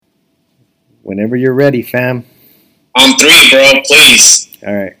Whenever you're ready, fam. On three, bro, please.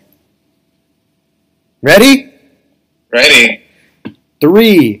 All right. Ready? Ready.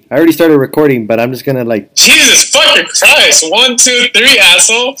 3. I already started recording, but I'm just gonna Jesus fucking Christ. 1, 2, 3,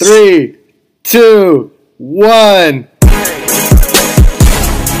 asshole. 3, 2, 1.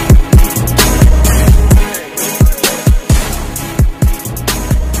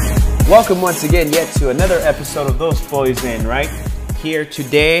 Welcome once again yet to another episode of Those Boys In, right? Here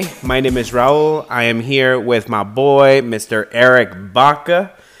today, my name is Raul. I am here with my boy, Mr. Eric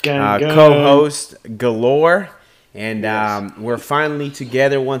Baca, co-host galore. And Yes. we're finally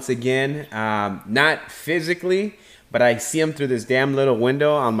together once again. Not physically, but I see him through this damn little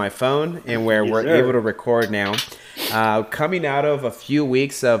window on my phone, and where Yes, we're sir. able to record now. Coming out of a few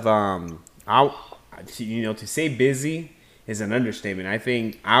weeks of, to say busy is an understatement. I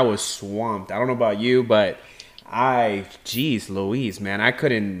think I was swamped. I don't know about you, but geez Louise, man,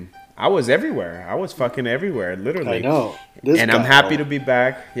 I was everywhere. I was fucking everywhere, literally. I know. I'm happy to be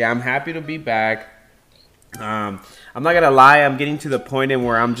back. Yeah, I'm happy to be back. I'm not gonna lie, I'm getting to the point in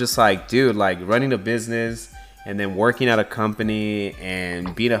where I'm just like, dude, like running a business and then working at a company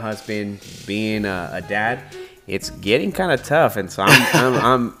and being a husband, being a dad, it's getting kind of tough. And so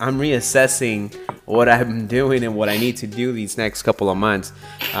I'm reassessing what I'm doing and what I need to do these next couple of months.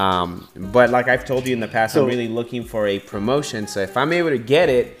 But like I've told you in the past, I'm really looking for a promotion. So if I'm able to get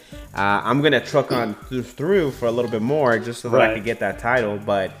it, I'm gonna truck on through for a little bit more just so that I can get that title.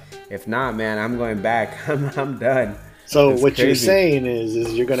 But if not, man, I'm going back. I'm done. So It's what crazy. you're saying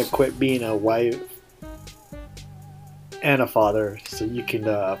is you're gonna quit being a wife and a father, so you can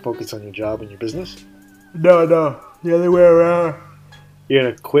focus on your job and your business. No, the other way around. You're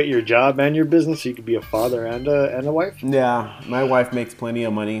gonna quit your job and your business, so you can be a father and a wife. Yeah, my wife makes plenty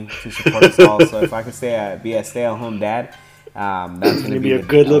of money to support us all. So if I could be a stay-at-home dad, that's You're gonna gonna be the a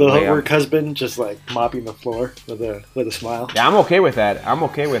good little way work husband, just like mopping the floor with a smile. Yeah, I'm okay with that.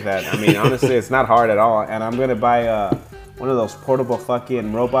 I mean, honestly, it's not hard at all. And I'm gonna buy one of those portable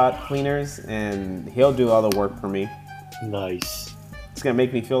fucking robot cleaners, and he'll do all the work for me. Nice. It's gonna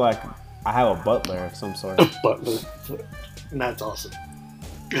make me feel like I have a butler of some sort. Butler. That's awesome.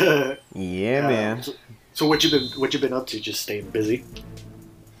 Yeah, man. So what you been up to? Just staying busy.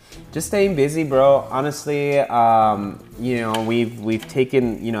 Just staying busy, bro. Honestly, we've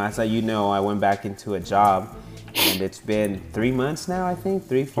taken, as I went back into a job, and it's been 3 months now. I think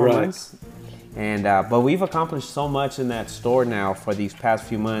 3-4 Right. months. And but we've accomplished so much in that store now for these past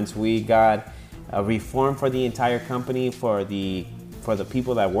few months. We got a reform for the entire company for the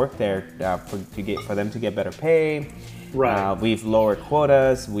people that work there for them to get better pay. Right. We've lowered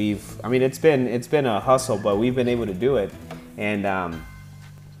quotas. It's been a hustle, but we've been able to do it. And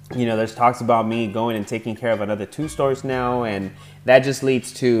there's talks about me going and taking care of another 2 stores now, and that just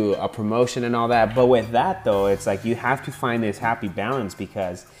leads to a promotion and all that. But with that, though, it's like you have to find this happy balance,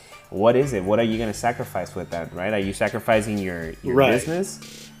 because what is it? What are you going to sacrifice with that, right? Are you sacrificing your Right.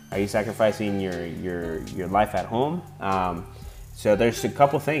 business? Are you sacrificing your life at home? So there's a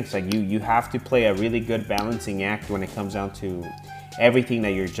couple things. Like you have to play a really good balancing act when it comes down to everything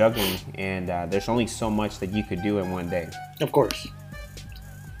that you're juggling, and there's only so much that you could do in one day. Of course.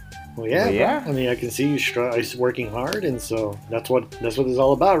 Well, yeah, But yeah. I mean, I can see you working hard, and so that's what it's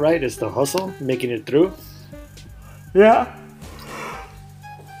all about, right? It's the hustle, making it through. Yeah.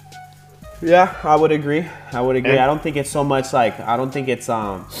 Yeah, I would agree. And- I don't think it's so much like, I don't think it's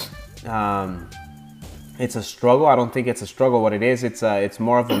it's a struggle. I don't think it's a struggle. What it is, it's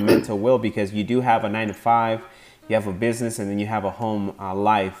more of a mental will, because you do have a 9 to 5, you have a business, and then you have a home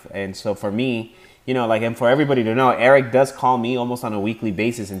life. And so for me, and for everybody to know, Eric does call me almost on a weekly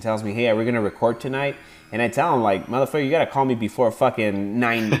basis and tells me, hey, are we gonna record tonight? And I tell him, like, motherfucker, you gotta call me before fucking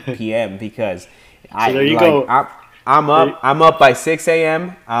 9 p.m. because there you go. I'm up by 6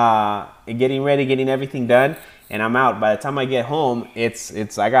 a.m. Getting ready, getting everything done, and I'm out. By the time I get home, I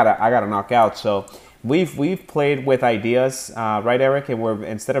gotta knock out. So we've played with ideas, right, Eric? And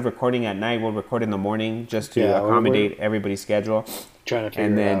instead of recording at night, we'll record in the morning just to accommodate everybody's schedule. Trying to figure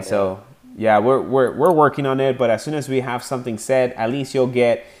And then it out. we're working on it. But as soon as we have something set, at least you'll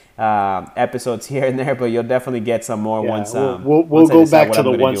get episodes here and there. But you'll definitely get some more once. We'll once I go decide back what to I'm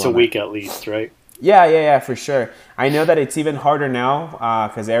the gonna once do a on week that. at least, right? Yeah, for sure. I know that it's even harder now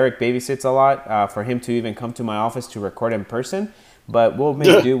because Eric babysits a lot for him to even come to my office to record in person. But we'll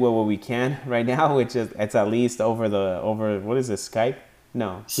make do with what we can right now, which is it's at least over what is this, Skype?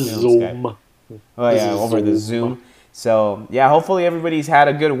 No, we don't Zoom. Skype. Oh This yeah, is over the Zoom. Zoom. So yeah, hopefully everybody's had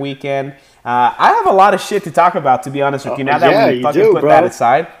a good weekend. I have a lot of shit to talk about, to be honest with you. Now that we fucking put that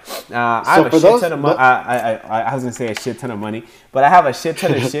aside, I have a shit ton of money. I was gonna say a shit ton of money, but I have a shit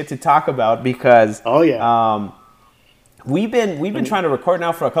ton of shit to talk about because we've been trying to record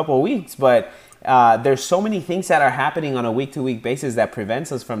now for a couple of weeks, but there's so many things that are happening on a week-to-week basis that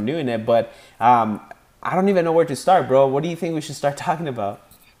prevents us from doing it. But I don't even know where to start, bro. What do you think we should start talking about?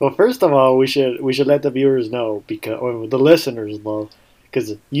 Well, first of all, we should let the viewers know or the listeners know,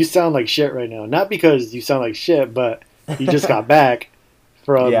 because you sound like shit right now. Not because you sound like shit, but you just got back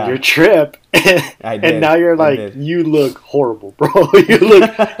from your trip, and now you're like, you look horrible, bro. you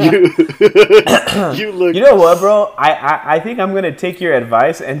look. You know what, bro? I think I'm gonna take your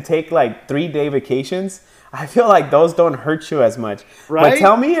advice and take like 3-day vacations. I feel like those don't hurt you as much. Right? But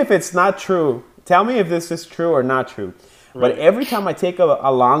tell me if it's not true. Tell me if this is true or not true. Right. But every time I take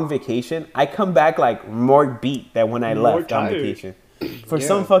a long vacation, I come back like more beat than when I left on vacation for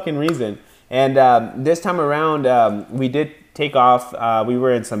some fucking reason. And this time around, we did take off. We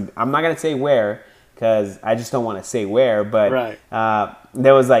were in some, I'm not going to say where because I just don't want to say where, but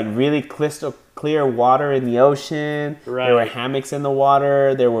there was like really crystal clear water in the ocean. Right. There were hammocks in the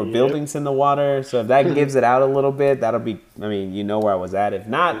water. There were buildings in the water. So if that gives it out a little bit, that'll be, I mean, you know where I was at. If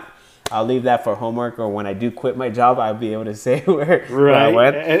not, I'll leave that for homework, or when I do quit my job, I'll be able to say where I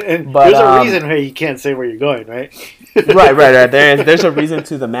went. And but, there's a reason why you can't say where you're going, right? right. There's a reason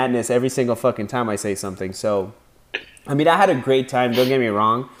to the madness every single fucking time I say something. So, I mean, I had a great time. Don't get me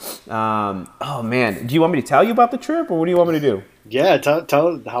wrong. Oh, man. Do you want me to tell you about the trip, or what do you want me to do? Yeah,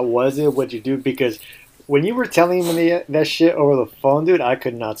 tell how was it, what you do, because when you were telling me that shit over the phone, dude, I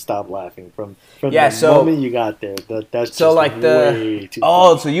could not stop laughing from the moment you got there. That's so just like way too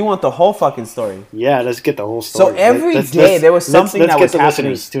funny. So you want the whole fucking story? Yeah, let's get the whole story. So every day there was something that was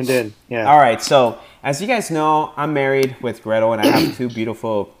happening. Let's get the listeners tuned in. Yeah. All right. So as you guys know, I'm married with Gretel, and I have 2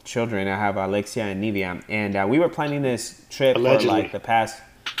 beautiful children. I have Alexia and Nivea, and we were planning this trip for like the past.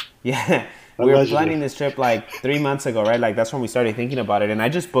 Yeah. We were planning this trip like 3 months ago, right? Like that's when we started thinking about it. And I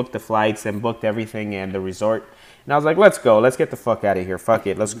just booked the flights and booked everything and the resort. And I was like, let's go. Let's get the fuck out of here. Fuck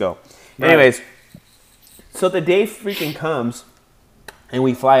it. Let's go. Right. Anyways, so the day freaking comes and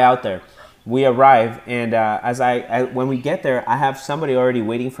we fly out there. We arrive. And when we get there, I have somebody already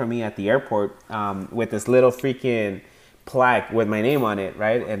waiting for me at the airport with this little freaking plaque with my name on it,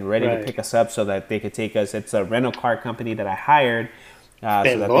 right? And ready to pick us up so that they could take us. It's a rental car company that I hired. So that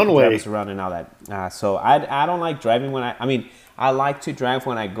they can drive us around and all that. So I don't like driving I like to drive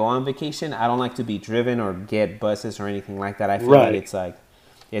when I go on vacation. I don't like to be driven or get buses or anything like that. I feel like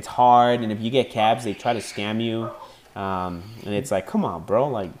it's hard, and if you get cabs, they try to scam you. And it's like, come on, bro.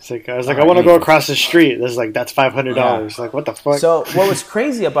 Like, I was like, I want to go across the street. That's $500. Yeah. Like, what the fuck? So what was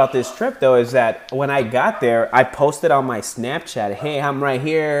crazy about this trip though is that when I got there, I posted on my Snapchat, "Hey, I'm right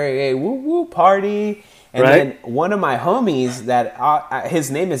here. Hey, woo woo party." And then one of my homies that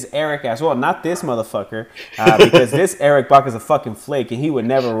his name is Eric as well, not this motherfucker, because this Eric Bach is a fucking flake and he would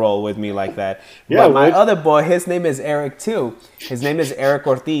never roll with me like that. Yeah, but my other boy, his name is Eric too. His name is Eric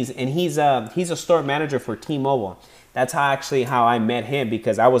Ortiz, and he's a store manager for T-Mobile. That's how I met him,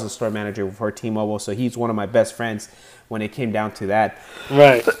 because I was a store manager for T-Mobile, so he's one of my best friends when it came down to that.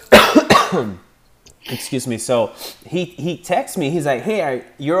 Right. Excuse me. So he texts me. He's like, "Hey,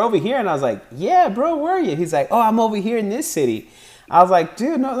 you're over here?" And I was like, "Yeah, bro. Where are you?" He's like, "Oh, I'm over here in this city." I was like,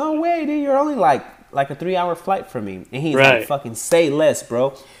 "Dude, no way, dude. You're only like a 3-hour flight from me." And he's like, "Fucking say less,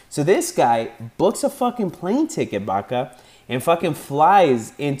 bro." So this guy books a fucking plane ticket, Baca, and fucking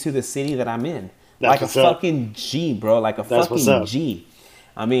flies into the city that I'm in. Like a fucking G, bro. Like a fucking G.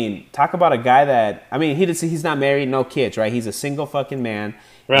 I mean, talk about a guy that, I mean, he's not married, no kids, right? He's a single fucking man.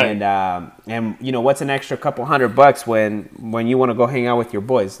 Right. And you know, what's an extra couple $100 when you want to go hang out with your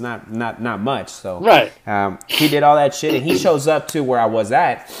boys? Not much. So he did all that shit, and he shows up to where I was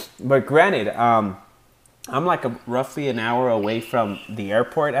at. But granted, I'm like roughly an hour away from the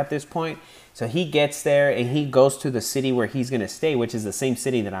airport at this point. So he gets there and he goes to the city where he's gonna stay, which is the same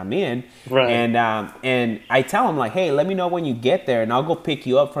city that I'm in. Right. And I tell him like, "Hey, let me know when you get there, and I'll go pick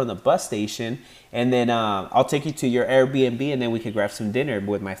you up from the bus station, and then I'll take you to your Airbnb, and then we could grab some dinner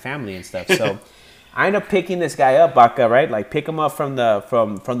with my family and stuff." So I end up picking this guy up, Baca, right? Like pick him up from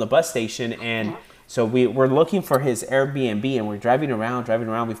the bus station, and so we're looking for his Airbnb, and we're driving around.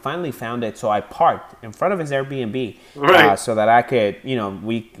 We finally found it, so I parked in front of his Airbnb, so that I could, you know,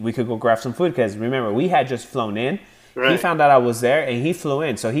 we could go grab some food, because remember, we had just flown in. He found out I was there, and he flew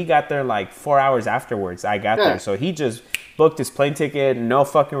in, so he got there like 4 hours afterwards. I got there, so he just booked his plane ticket, no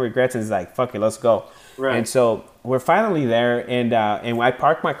fucking regrets, and he's like, "Fuck it, let's go." Right. And so we're finally there, and I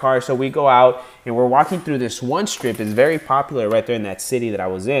park my car. So we go out, and we're walking through this one strip. It's very popular right there in that city that I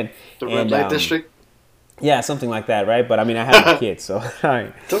was in. The red light district. Yeah, something like that, right? But I mean, I had my kids, so it's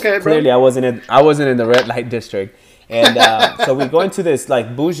okay, bro. Clearly, I wasn't in the red light district, and so we go into this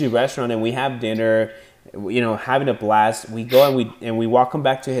like bougie restaurant, and we have dinner, having a blast. We go and we walk him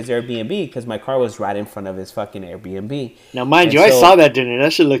back to his Airbnb because my car was right in front of his fucking Airbnb. Now, mind you, I saw that dinner.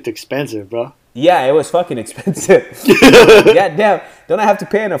 That shit looked expensive, bro. Yeah, it was fucking expensive. God damn, don't I have to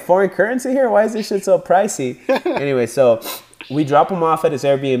pay in a foreign currency here? Why is this shit so pricey? Anyway, so we drop him off at his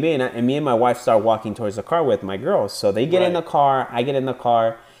Airbnb, and me and my wife start walking towards the car with my girls. So they get in the car, I get in the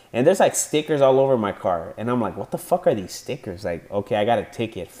car, and there's like stickers all over my car. And I'm like, what the fuck are these stickers? Like, okay, I got a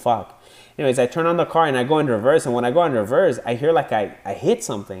ticket, fuck. Anyways, I turn on the car and I go in reverse, and when I go in reverse, I hear like I hit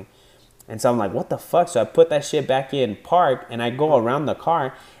something. And so I'm like, what the fuck? So I put that shit back in park, and I go around the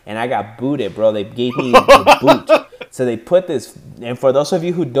car, and I got booted, bro. They gave me the boot. So they put this, and for those of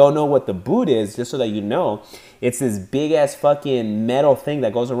you who don't know what the boot is, just so that you know, it's this big-ass fucking metal thing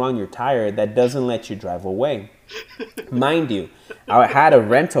that goes around your tire that doesn't let you drive away. Mind you, I had a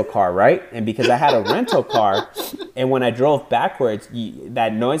rental car, right? And because I had a rental car, and when I drove backwards,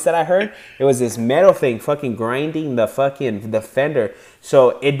 that noise that I heard, it was this metal thing fucking grinding the fender.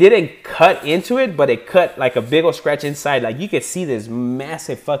 So it didn't cut into it, but it cut like a big old scratch inside. Like you could see this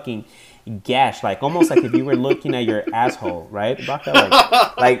massive fucking gash, like almost like if you were looking at your asshole, right,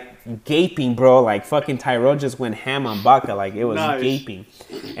 Baca? Like gaping, bro. Like fucking Tyrone just went ham on Baca, like it was gaping.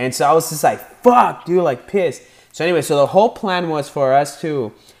 And so I was just like, fuck, dude, like pissed. So anyway, so the whole plan was for us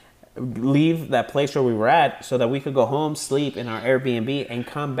to leave that place where we were at so that we could go home, sleep in our Airbnb, and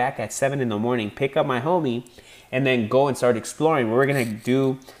come back at 7 in the morning, pick up my homie, and then go and start exploring. We were gonna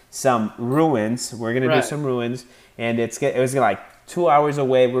do some ruins. We're gonna do some ruins, and it was like 2 hours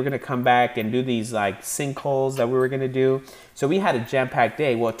away. We're gonna come back and do these like sinkholes that we were gonna do. So we had a jam-packed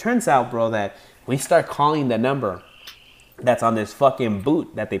day. Well, it turns out, bro, that we start calling the number that's on this fucking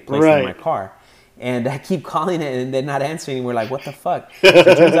boot that they placed in my car. And I keep calling it, and they're not answering. We're like, what the fuck? So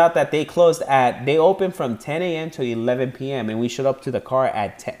it turns out that they opened from 10 a.m. to 11 p.m. And we showed up to the car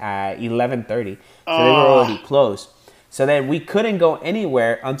at 11:30. So they were already closed. So then we couldn't go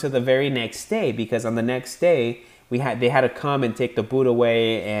anywhere until the very next day, because on the next day, they had to come and take the boot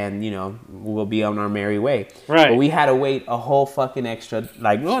away, and, we'll be on our merry way. Right. But we had to wait a whole fucking extra,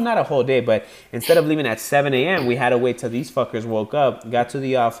 not a whole day, but instead of leaving at 7 a.m., we had to wait till these fuckers woke up, got to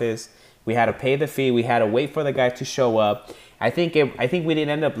the office. We had to pay the fee. We had to wait for the guy to show up. I think we didn't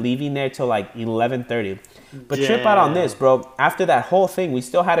end up leaving there till like 11:30. But trip out on this, bro. After that whole thing, we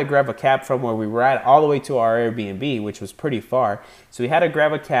still had to grab a cab from where we were at all the way to our Airbnb, which was pretty far. So we had to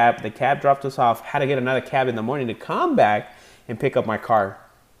grab a cab. The cab dropped us off. Had to get another cab in the morning to come back and pick up my car.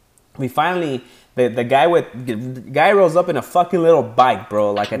 We finally, the guy rolls up in a fucking little bike,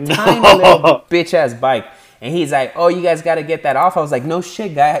 bro, like a tiny little bitch ass bike. And he's like, oh, you guys got to get that off. I was like, no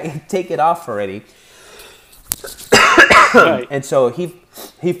shit, guy. Take it off already. Right. And so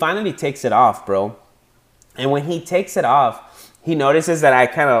he finally takes it off, bro. And when he takes it off, he notices that I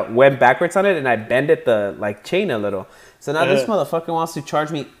kind of went backwards on it, and I bended the chain a little. So now this motherfucker wants to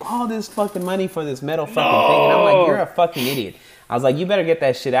charge me all this fucking money for this metal fucking thing. And I'm like, you're a fucking idiot. I was like, you better get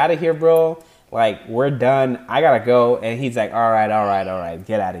that shit out of here, bro. Like, we're done. I got to go. And he's like, all right.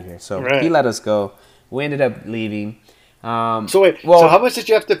 Get out of here. So he let us go. We ended up leaving. So how much did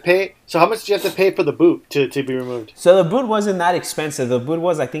you have to pay? So how much did you have to pay for the boot to be removed? So the boot wasn't that expensive. The boot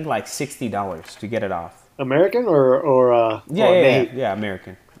was, I think, like $60 to get it off. American or yeah,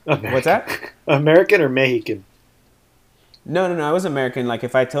 American. What's that? American or Mexican? No, it was American. Like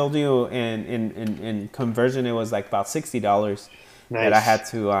if I told you in conversion, it was like about $60 that I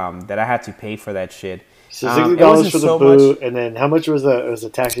had to pay for that shit. So $60 for the boot, and then how much was a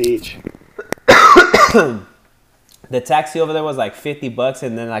taxi each? The taxi over there was like $50,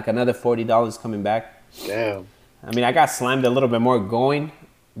 and then like another $40 coming back. Damn. I mean, I got slammed a little bit more going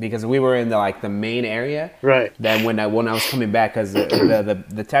because we were in the main area. Right. Than when I was coming back, because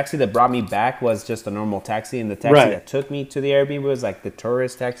the taxi that brought me back was just a normal taxi, and the taxi that took me to the Airbnb was like the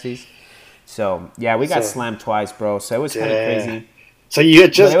tourist taxis. So yeah, we got slammed twice, bro. So it was kind of crazy. So you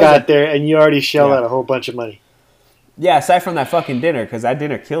had just got there, and you already shelled out a whole bunch of money. Yeah, aside from that fucking dinner, because that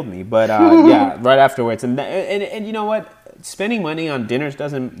dinner killed me. But yeah, right afterwards, and you know what? Spending money on dinners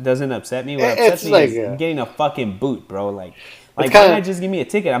doesn't upset me. What upsets me is getting a fucking boot, bro. Like why not just give me a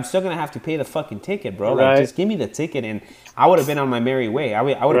ticket? I'm still gonna have to pay the fucking ticket, bro. Like just give me the ticket, and I would have been on my merry way. I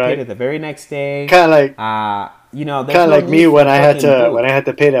would have paid it the very next day. Kind of like like me when I had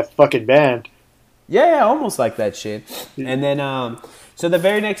to pay that fucking band. Yeah, almost like that shit. And then So the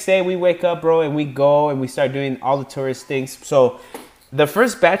very next day we wake up, bro, and we go and we start doing all the tourist things. So the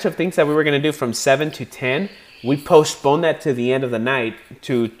first batch of things that we were gonna do from 7 to 10, we postponed that to the end of the night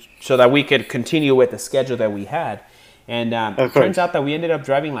so that we could continue with the schedule that we had. And it turns out that we ended up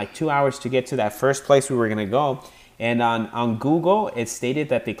driving like 2 hours to get to that first place we were gonna go. And on Google, it stated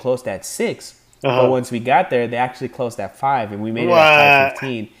that they closed at 6. But once we got there, they actually closed at 5, and we made it at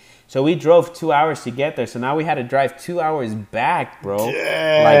 5:15. So we drove 2 hours to get there. So now we had to drive 2 hours back, bro, like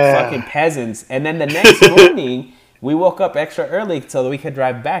fucking peasants. And then the next morning, we woke up extra early so that we could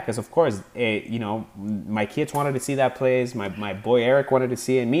drive back. Because of course, you know, my kids wanted to see that place. My boy Eric wanted to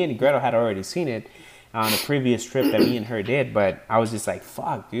see it. Me and Gretel had already seen it on a previous trip that me and her did. But I was just like,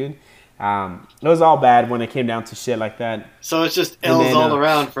 fuck, dude. It was all bad when it came down to shit like that. So it's just L's all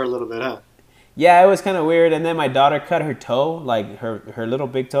around for a little bit, huh? Yeah, it was kind of weird. And then my daughter cut her toe, like her little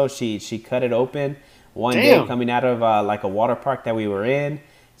big toe. She cut it open one day coming out of like a water park that we were in.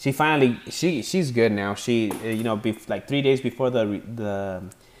 She finally she's good now. She like 3 days before the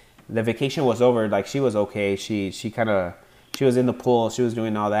vacation was over, like she was okay. She was in the pool. She was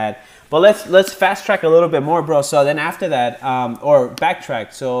doing all that. But let's fast track a little bit more, bro. So then after that, or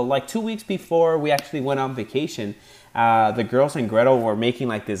backtrack. So like 2 weeks before we actually went on vacation, the girls and Gretel were making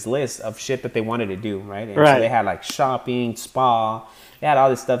like this list of shit that they wanted to do, right? And so they had like shopping, spa. They had all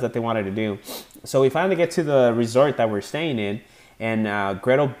this stuff that they wanted to do. So we finally get to the resort that we're staying in, and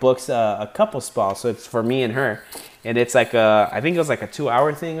Gretel books a couple spa. So it's for me and her. And it's like I think it was like a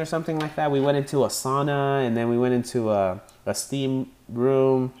 2-hour thing or something like that. We went into a sauna, and then we went into a steam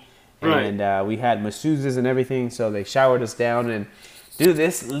room, and we had masseuses and everything. So they showered us down, and dude,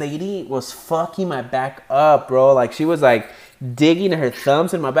 this lady was fucking my back up, bro. Like she was like digging her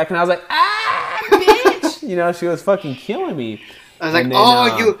thumbs in my back, and I was like, bitch, you know, she was fucking killing me. I was like,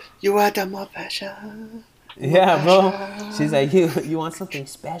 then, you are the more passion. Yeah, bro. She's like, you want something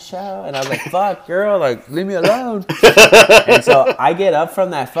special? And I was like, fuck, girl, like, leave me alone. And so I get up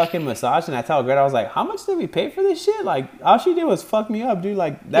from that fucking massage, and I tell Greta, I was like, how much did we pay for this shit? Like, all she did was fuck me up, dude.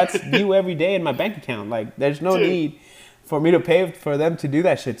 Like, that's you every day in my bank account. Like, there's no need for me to pay for them to do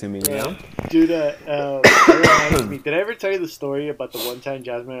that shit to me, you know? Dude, did I ever tell you the story about the one time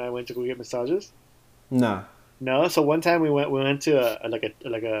Jasmine and I went to go get massages? No. No, so one time we went to a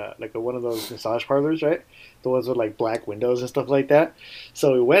one of those massage parlors, right? The ones with like black windows and stuff like that.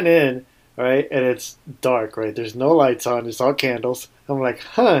 So we went in, right, and it's dark, right? There's no lights on, it's all candles. I'm like,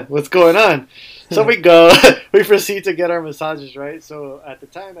 what's going on? So we go, we proceed to get our massages, right? So at the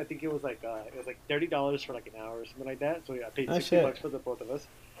time, I think it was like $30 for like an hour or something like that. So I paid $60 for the both of us.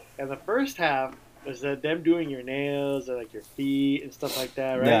 And the first half was them doing your nails or like your feet and stuff like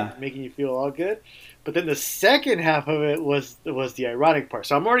that, right? Yeah. Making you feel all good. But then the second half of it was the ironic part.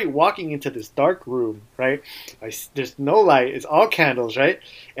 So I'm already walking into this dark room, right? There's no light. It's all candles, right?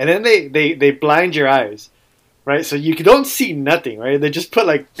 And then they blind your eyes, right? So you don't see nothing, right? They just put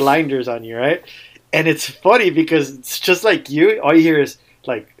like blinders on you, right? And it's funny because it's just like you. All you hear is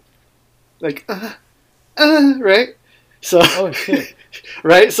like, right? So, oh shit.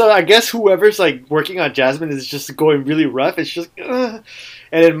 Right? So I guess whoever's like working on Jasmine is just going really rough. It's just, and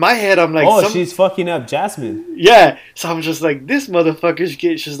in my head, I'm like, she's fucking up Jasmine. Yeah. So I'm just like, this motherfucker's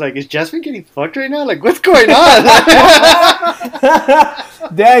she's like, is Jasmine getting fucked right now? Like, what's going on?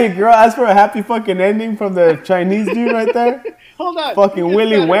 Damn, your girl asked for a happy fucking ending from the Chinese dude right there. Hold on. Fucking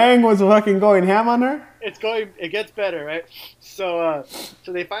Willy Wang was fucking going ham on her. It gets better, right? So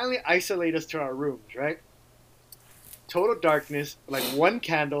they finally isolate us to our rooms, right? Total darkness, like one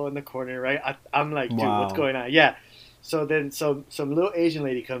candle in the corner, right? I'm like, dude, what's going on? Yeah. So then some little Asian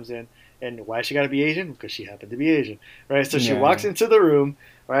lady comes in, and why she gotta be Asian? Because she happened to be Asian, right? So she walks into the room,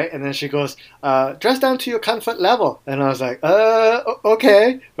 right? And then she goes, dress down to your comfort level. And I was like,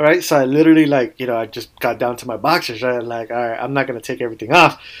 okay. All right. So I literally I just got down to my boxers, right? Like, all right, I'm not gonna take everything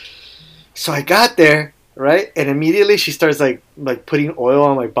off. So I got there. Right, and immediately she starts like putting oil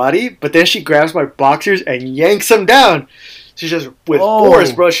on my body, but then she grabs my boxers and yanks them down. She just with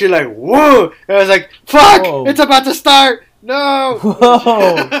force, bro. She's like, "Whoa!" And I was like, "Fuck! Whoa. It's about to start!" No.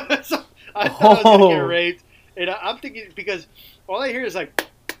 So I thought I was gonna get raped, and I'm thinking because all I hear is like,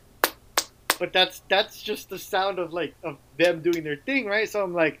 but that's just the sound of them doing their thing, right? So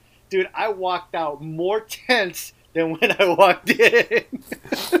I'm like, dude, I walked out more tense than when I walked in.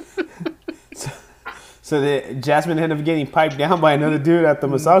 So Jasmine ended up getting piped down by another dude at the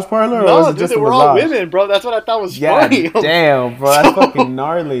massage parlor? Or no, was it dude, just they were all women, bro. That's what I thought was funny. Damn, bro. That's fucking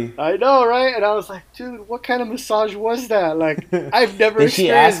gnarly. I know, right? And I was like, dude, what kind of massage was that? Like, I've never Did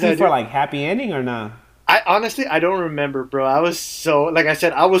she ask you that, for, like, happy ending or not? I honestly, I don't remember, bro. I was so, like I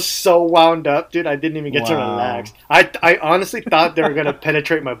said, I was so wound up, dude. I didn't even get to relax. I honestly thought they were gonna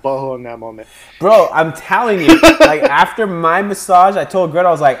penetrate my butthole in that moment. Bro, I'm telling you, like after my massage, I told Greta,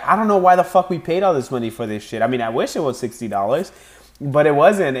 I was like, I don't know why the fuck we paid all this money for this shit. I mean, I wish it was $60, but it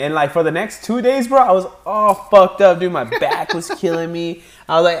wasn't. And like for the next 2 days, bro, I was all fucked up, dude. My back was killing me.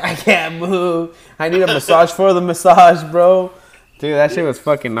 I was like, I can't move. I need a massage for the massage, bro. Dude, that shit was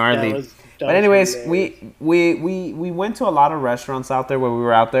fucking gnarly. But anyways, we went to a lot of restaurants out there when we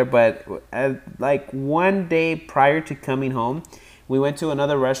were out there. But like one day prior to coming home, we went to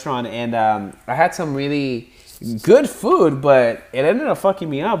another restaurant and I had some really good food, but it ended up fucking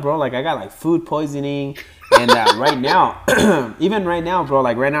me up, bro. Like I got like food poisoning, and right now, even right now, bro,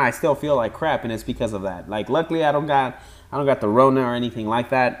 like right now I still feel like crap, and it's because of that. Like luckily I don't got the Rona or anything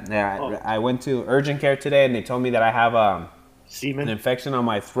like that. I went to urgent care today and they told me that I have semen, an infection on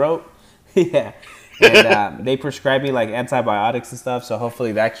my throat. Yeah, and they prescribed me like antibiotics and stuff, so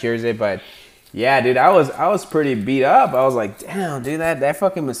hopefully that cures it. But yeah, dude, I was pretty beat up. I was like, damn, dude, that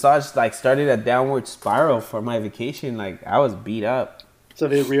fucking massage like started a downward spiral for my vacation. Like I was beat up. So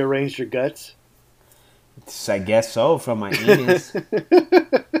they rearranged your guts? I guess so, from my anus.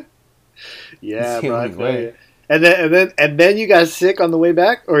 Yeah, bro. I feel you. And then you got sick on the way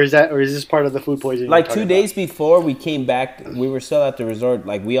back, or is this part of the food poisoning? Like 2 days before we came back, we were still at the resort.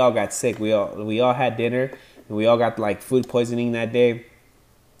 Like we all got sick. We all had dinner, and we all got like food poisoning that day.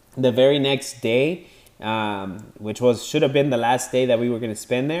 The very next day, which should have been the last day that we were gonna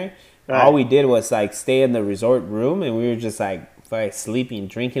spend there, right. All we did was like stay in the resort room, and we were just like sleeping,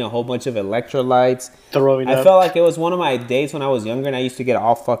 drinking a whole bunch of electrolytes. Throwing up. I felt like it was one of my days when I was younger and I used to get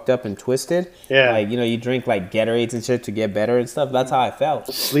all fucked up and twisted. Yeah. Like, you drink like Gatorades and shit to get better and stuff. That's how I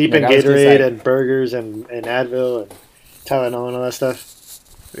felt. Sleeping like, Gatorade and burgers and Advil and Tylenol and all that stuff.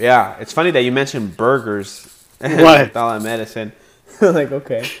 Yeah. It's funny that you mentioned burgers. What? With all that medicine. Like,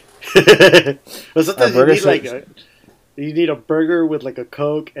 okay. Well, sometimes you need a burger with like a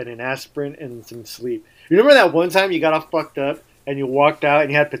Coke and an aspirin and some sleep. You remember that one time you got all fucked up and you walked out and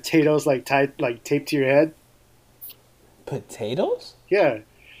you had potatoes like taped to your head? Potatoes? Yeah,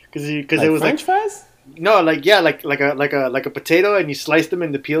 because like it was French fries. No, like a potato, and you sliced them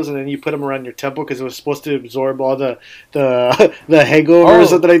into peels and then you put them around your temple because it was supposed to absorb all the hangover or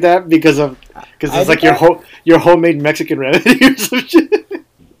something like that because it's like your homemade Mexican remedy or some shit.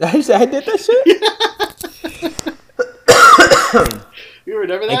 I did that shit. Yeah. You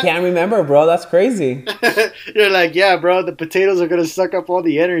remember that? I can't remember, bro. That's crazy. You're like, yeah, bro. The potatoes are gonna suck up all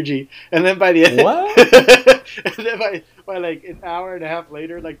the energy, and then by the end, what? And then by like an hour and a half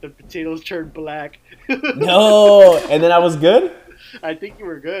later, like the potatoes turned black. No, and then I was good. I think you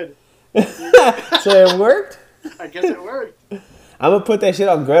were good. So it worked. I guess it worked. I'm gonna put that shit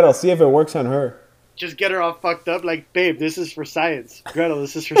on Gretel. See if it works on her. Just get her all fucked up. Like, babe, this is for science. Gretel,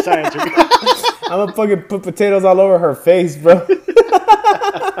 this is for science. I'm gonna fucking put potatoes all over her face, bro.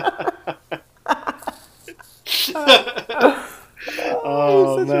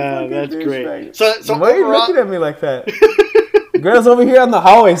 Oh man, that's great. So why are you looking at me like that? Girl's over here on the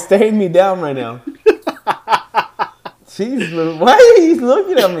hallway staring me down right now. Jeez, why are you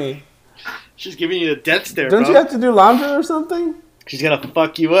looking at me? She's giving you the death stare. Don't you have to do laundry or something? She's gonna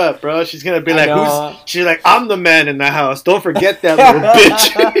fuck you up, bro. She's gonna be like, she's like, I'm the man in the house. Don't forget that little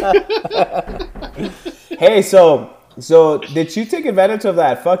bitch. Hey, so did you take advantage of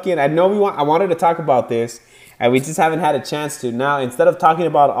that fucking? I wanted to talk about this, and we just haven't had a chance to. Now, instead of talking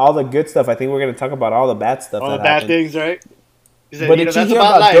about all the good stuff, I think we're gonna talk about all the bad stuff. All the bad things, right? But did you hear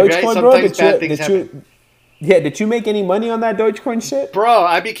about Dogecoin, bro? Did you make any money on that Dogecoin shit? Bro,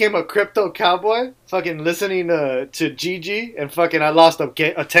 I became a crypto cowboy, fucking listening to Gigi, and fucking I lost a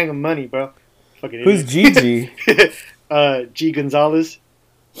tang of money, bro. Fucking who's Gigi? G Gonzalez.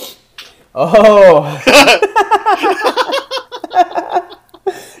 Oh.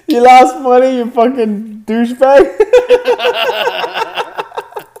 You lost money, you fucking douchebag.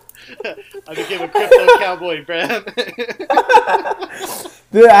 I became a crypto cowboy, bro.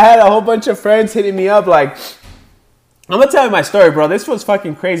 Dude, I had a whole bunch of friends hitting me up like, I'm going to tell you my story, bro. This was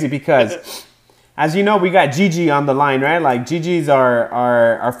fucking crazy because, as you know, we got Gigi on the line, right? Like, Gigi's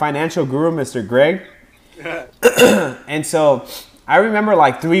our financial guru, Mr. Greg. And so, I remember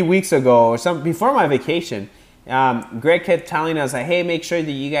like 3 weeks ago or something, before my vacation, Greg kept telling us, like, hey, make sure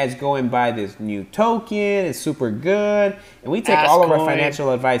that you guys go and buy this new token. It's super good. And we take all of our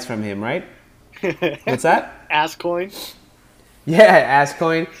financial advice from him, right? What's that? Asscoin. Yeah,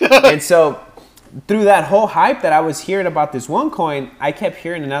 Asscoin. And so through that whole hype that I was hearing about this one coin, I kept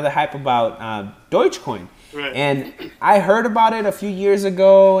hearing another hype about Dogecoin. Right. And I heard about it a few years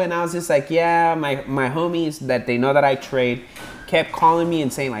ago, and I was just like, yeah, my homies that they know that I trade kept calling me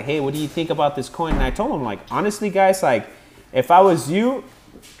and saying like, hey, what do you think about this coin? And I told them like, honestly, guys, like, if I was you,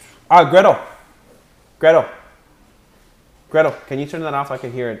 Gretel, can you turn that off? I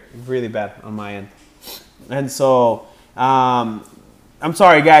can hear it really bad on my end. And so, I'm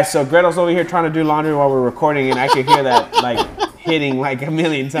sorry, guys. So Gretel's over here trying to do laundry while we're recording, and I could hear that like hitting like a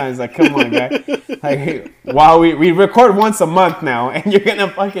million times. Like, come on, guy. Like, while we record once a month now, and you're gonna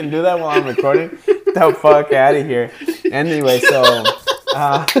fucking do that while I'm recording? The fuck out of here. Anyway, so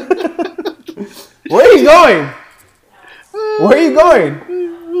where are you going? Where are you going?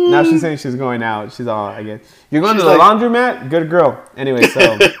 Now she's saying she's going out. She's all, I guess. You're going to the laundromat? Good girl. Anyway,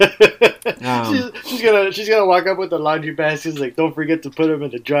 so she's gonna walk up with the laundry baskets like, don't forget to put them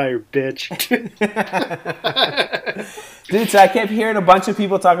in the dryer, bitch. Dude, so I kept hearing a bunch of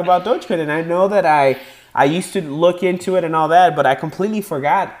people talk about Dogecoin, and I know that I used to look into it and all that, but I completely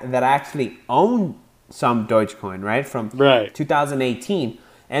forgot that I actually owned some Dogecoin, right? From 2018.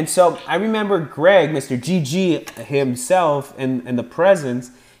 And so I remember Greg, Mr. GG himself, and the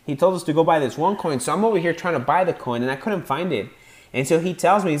presence, he told us to go buy this one coin. So I'm over here trying to buy the coin, and I couldn't find it. And so he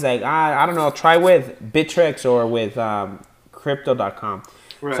tells me, he's like, I don't know, try with Bittrex or with crypto.com.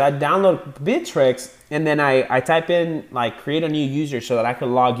 Right. So I download Bittrex, and then I type in, like, create a new user so that I could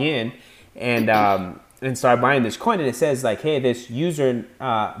log in and start buying this coin. And it says, like, hey, this user,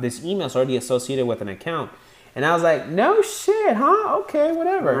 this email is already associated with an account. And I was like, no shit, huh? Okay,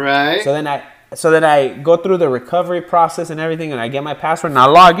 whatever. Right. So then I go through the recovery process and everything, and I get my password, and I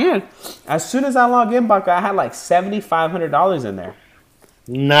log in. As soon as I log in, Buck, I had like $7,500 in there.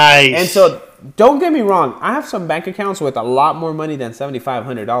 Nice. And so, don't get me wrong, I have some bank accounts with a lot more money than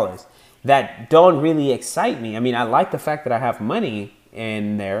 $7,500 that don't really excite me. I mean, I like the fact that I have money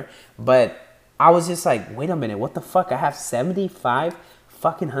in there, but I was just like, wait a minute, what the fuck? I have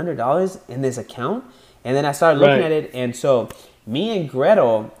 $7,500 in this account? And then I started looking at it, and so me and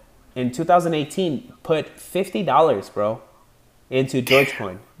Gretel in 2018 put $50, bro, into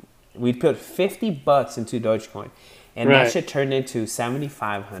Dogecoin. We put $50 into Dogecoin, and that shit turned into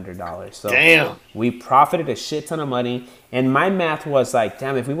 $7,500. So damn, we profited a shit ton of money. And my math was like,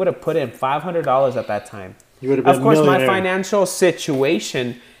 damn, if we would have put in $500 at that time, you would have been. Of course, my financial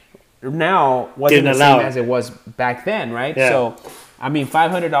situation now wasn't the same as it was back then, right? Yeah. So, I mean,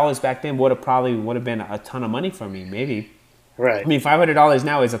 $500 back then would have been a ton of money for me, maybe. Right. I mean, $500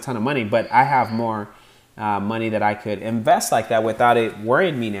 now is a ton of money, but I have more money that I could invest like that without it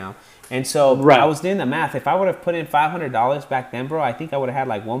worrying me now. And so I was doing the math. If I would have put in $500 back then, bro, I think I would have had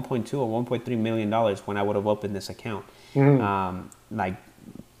like $1.2 or $1.3 million when I would have opened this account, like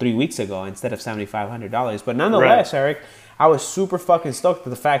 3 weeks ago instead of $7,500. But nonetheless, Eric, I was super fucking stoked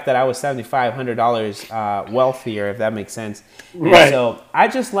with the fact that I was $7,500 wealthier, if that makes sense. And so I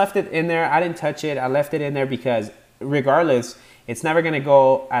just left it in there. I didn't touch it. I left it in there because regardless, it's never going to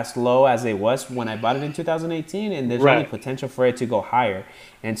go as low as it was when I bought it in 2018, and there's only potential for it to go higher.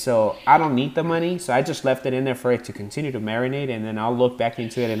 And so I don't need the money, so I just left it in there for it to continue to marinate, and then I'll look back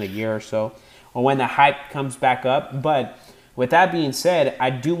into it in a year or so, or when the hype comes back up. But with that being said,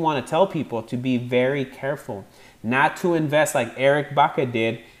 I do want to tell people to be very careful, not to invest like Eric Baca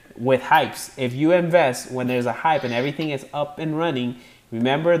did with hypes. If you invest when there's a hype and everything is up and running,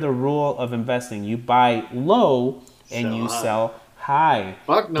 remember the rule of investing. You buy low and you sell high.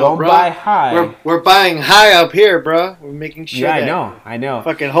 Fuck no, Don't bro. buy high. We're buying high up here, bro. We're making sure. Yeah, I know.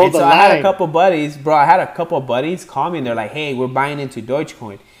 Fucking hold the line. I had a couple buddies, bro. I had a couple buddies call me and they're like, "Hey, we're buying into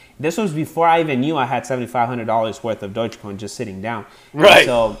Dogecoin." This was before I even knew I had $7,500 worth of Dogecoin just sitting down. Right. And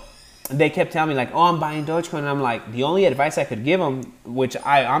so they kept telling me like, "Oh, I'm buying Dogecoin," and I'm like, the only advice I could give them, which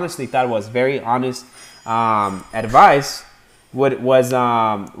I honestly thought was very honest advice, was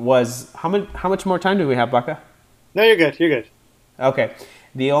how much more time do we have, Baca? No, you're good. You're good. Okay.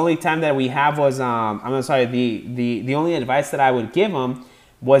 The only time that we have was I'm sorry. The only advice that I would give them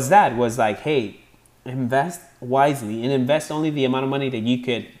was like, hey, invest wisely and invest only the amount of money that you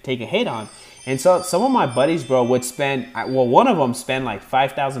could take a hit on. And so some of my buddies, bro, would spend. Well, one of them spent like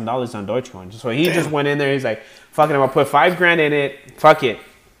 $5,000 on Dogecoin. So he just went in there. He's like, "Fucking, I'm gonna put $5,000 in it. Fuck it.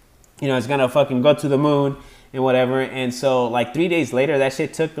 You know, it's gonna fucking go to the moon and whatever." And so like 3 days later, that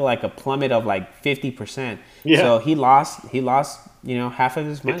shit took like a plummet of like 50%. Yeah. So he lost, you know, half of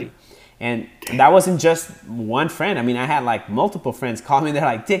his money. And that wasn't just one friend. I mean, I had like multiple friends call me. They're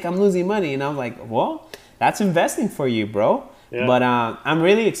like, "Dick, I'm losing money." And I'm like, well, that's investing for you, bro. Yeah. But I'm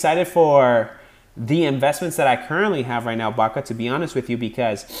really excited for the investments that I currently have right now, Baca, to be honest with you,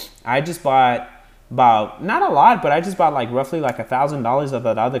 because I just bought about not a lot, but I just bought like roughly like $1,000 of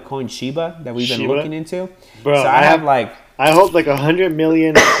that other coin Shiba that we've been looking into. Bro, so I have like I hold like 100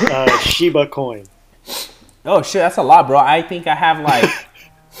 million Shiba coin. Oh shit, that's a lot, bro. I think I have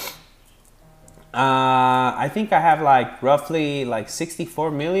like roughly like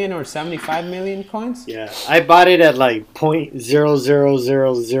 64 million or 75 million coins. Yeah, I bought it at like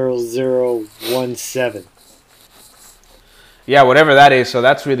 0.000017. Yeah, whatever that is. So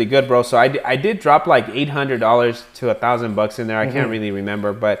that's really good, bro. So I did drop like $800 to $1,000 in there. I can't really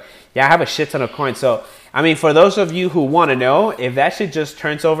remember, but yeah, I have a shit ton of coins. So I mean, for those of you who want to know, if that shit just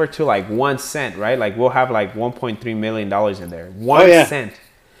turns over to like 1 cent, right? Like we'll have like $1.3 million in there. 1 cent.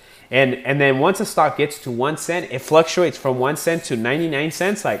 And then once a stock gets to 1 cent, it fluctuates from 1 cent to 99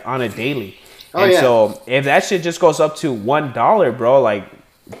 cents like on a daily. So if that shit just goes up to $1, bro, like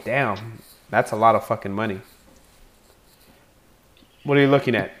damn, that's a lot of fucking money. What are you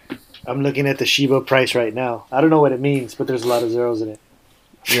looking at? I'm looking at the Shiba price right now. I don't know what it means, but there's a lot of zeros in it.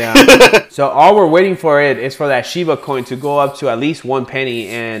 Yeah. So all we're waiting for it is for that Shiba coin to go up to at least 1 penny,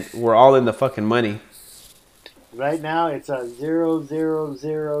 and we're all in the fucking money. Right now, it's a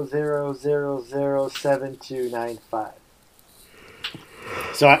 0.00007295.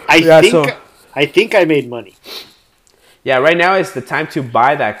 So I think I made money. Yeah, right now is the time to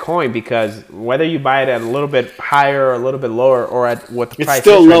buy that coin, because whether you buy it at a little bit higher or a little bit lower or at what the price is, it's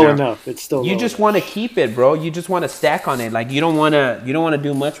still low enough. It's still you low just enough. want to keep it, bro. You just want to stack on it. Like you don't want to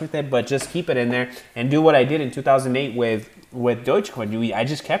do much with it, but just keep it in there and do what I did in 2008 with Dogecoin. I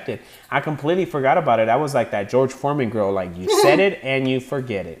just kept it. I completely forgot about it. I was like that George Foreman girl. Like you set it and you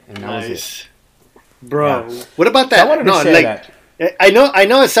forget it, and that was it. Bro, what about that? I wanted to share that. I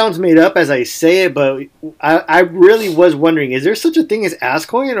know it sounds made up as I say it, but I really was wondering, is there such a thing as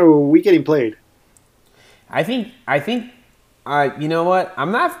Asscoin, or are we getting played? I think you know what?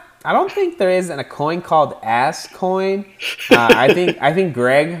 I don't think there is a coin called Asscoin. I think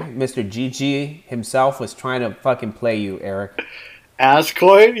Greg, Mr. GG himself, was trying to fucking play you, Eric.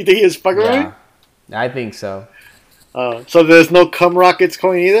 Asscoin? You think he was fucking right? I think so. So there's no Cum Rockets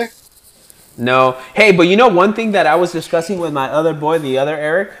coin either? No. Hey, but you know one thing that I was discussing with my other boy, the other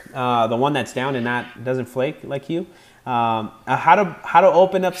Eric, the one that's down and doesn't flake like you, how to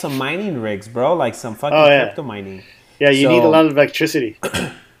open up some mining rigs, bro, like some fucking crypto mining. Yeah, you need a lot of electricity.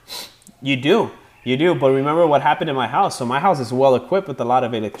 You do, but remember what happened in my house. So my house is well equipped with a lot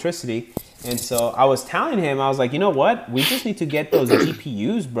of electricity, and so I was telling him, I was like, you know what? We just need to get those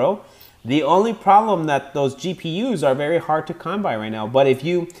GPUs, bro. The only problem that those GPUs are very hard to come by right now. But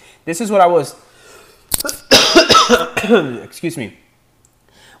this is what I was, excuse me.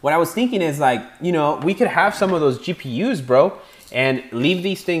 What I was thinking is like, we could have some of those GPUs, bro, and leave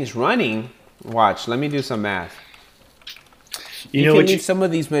these things running. Watch, let me do some math. You can leave some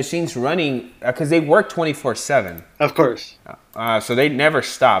of these machines running because they work 24/7. Of course. So they never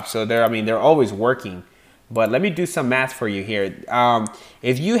stop. So they're always working. But let me do some math for you here.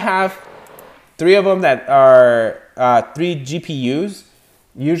 If you have 3 of them that are 3 GPUs,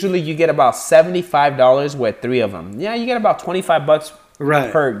 usually you get about $75 with 3 of them. Yeah, you get about $25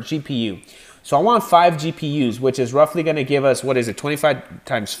 per GPU. So I want 5 GPUs, which is roughly going to give us, 25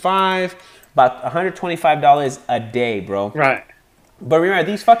 times 5, about $125 a day, bro. Right. But remember,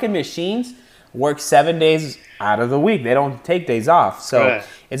 these fucking machines work 7 days out of the week. They don't take days off. So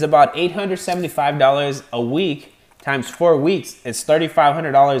it's about $875 a week times 4 weeks. It's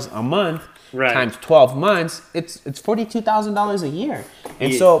 $3,500 a month times 12 months. It's $42,000 a year.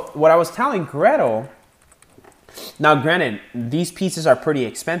 And so what I was telling Gretel, now granted, these pieces are pretty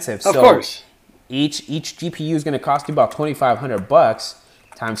expensive. Of course. Each GPU is going to cost you about $2,500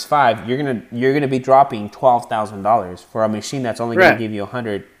 times 5. You're gonna be dropping $12,000 for a machine that's only going to give you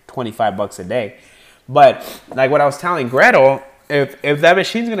 $125 a day. But like what I was telling Gretel, if that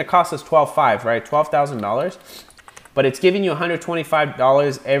machine's going to cost us $12,500, right? $12,000, but it's giving you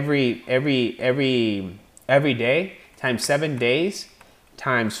 $125 every day times 7 days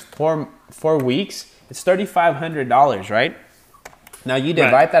times 4 weeks, it's $3,500, right? Now you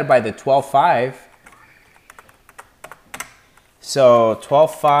divide that by the 12.5. So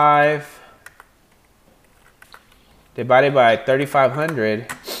 12.5 divided by 3,500.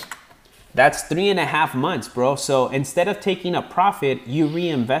 That's 3.5 months, bro. So instead of taking a profit, you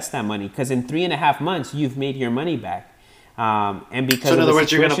reinvest that money because in 3.5 months you've made your money back. And because so in other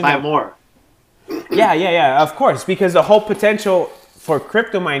words, you're gonna buy more. Yeah, of course. Because the whole potential for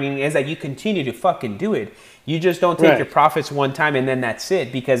crypto mining is that you continue to fucking do it. You just don't take your profits one time and then that's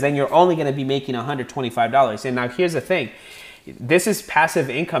it. Because then you're only gonna be making $125. And now here's the thing. This is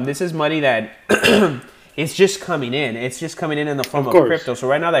passive income. This is money that it's just coming in. It's just coming in the form of crypto. So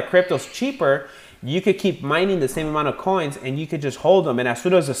right now that crypto's cheaper, you could keep mining the same amount of coins and you could just hold them. And as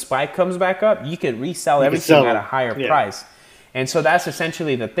soon as the spike comes back up, you could resell everything at a higher price. And so that's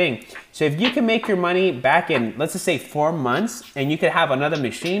essentially the thing. So if you can make your money back in, let's just say 4 months, and you could have another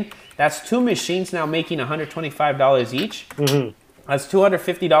machine, that's 2 machines now making $125 each. That's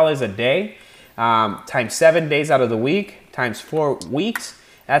 $250 a day, times 7 days out of the week, times 4 weeks.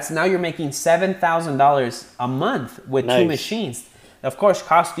 That's now you're making $7,000 a month with 2 machines. Of course,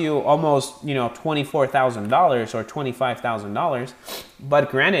 cost you almost, $24,000 or $25,000.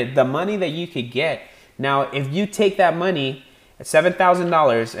 But granted, the money that you could get now, if you take that money,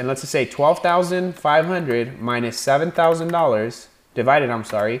 $7,000, and let's just say $12,500 minus $7,000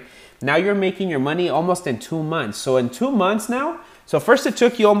 divided, now you're making your money almost in 2 months. So in 2 months now, so first it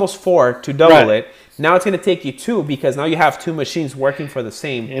took you almost 4 to double it. Now it's going to take you 2 because now you have 2 machines working for the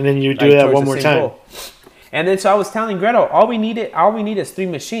same. And then you do that one more time. Goal. And then so I was telling Gretel, all we need is 3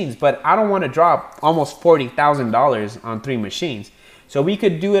 machines, but I don't want to drop almost $40,000 on 3 machines. So we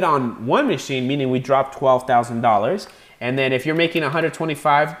could do it on 1 machine, meaning we drop $12,000. And then if you're making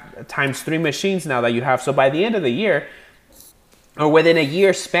 125 times 3 machines now that you have, so by the end of the year, or within a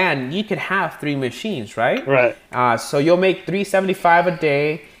year span, you could have 3 machines, right? Right. So you'll make $375 a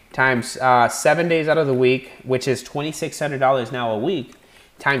day times 7 days out of the week, which is $2,600 now a week,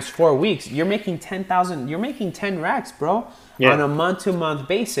 times 4 weeks. You're making 10,000. You're making 10 racks, bro, on a month-to-month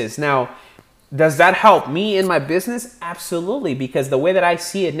basis. Now, does that help me in my business? Absolutely, because the way that I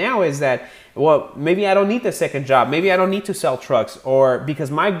see it now is that, well, maybe I don't need the second job. Maybe I don't need to sell trucks, or because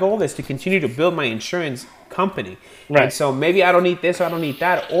my goal is to continue to build my insurance company. Right. And so maybe I don't need this, or I don't need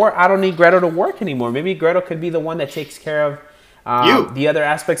that, or I don't need Gretel to work anymore. Maybe Gretel could be the one that takes care of the other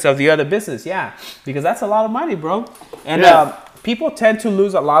aspects of the other business. Yeah, because that's a lot of money, bro. And people tend to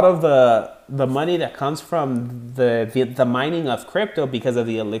lose a lot of the money that comes from the mining of crypto because of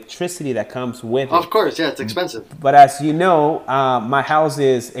the electricity that comes with it. Of course, yeah, it's expensive. But as you know, my house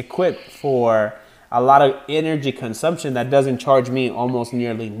is equipped for a lot of energy consumption that doesn't charge me almost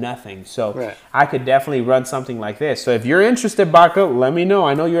nearly nothing. So I could definitely run something like this. So if you're interested, Baca, let me know.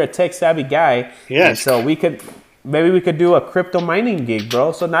 I know you're a tech savvy guy. Yes. So maybe we could do a crypto mining gig,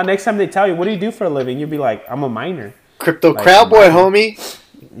 bro. So now next time they tell you, what do you do for a living? You'll be like, I'm a miner. Crypto cowboy, homie.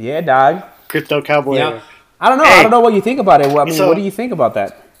 Yeah, dog. Crypto cowboy. Yeah. I don't know. Hey, I don't know what you think about it. What do you think about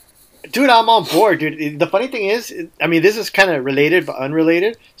that? Dude, I'm on board, dude. The funny thing is, this is kind of related but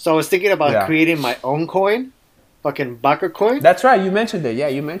unrelated. So I was thinking about creating my own coin, fucking Baca coin. That's right. You mentioned it. Yeah,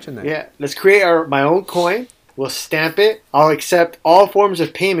 you mentioned that. Yeah, let's create my own coin. We'll stamp it. I'll accept all forms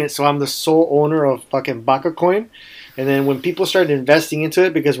of payment, so I'm the sole owner of fucking Baca coin. And then when people start investing into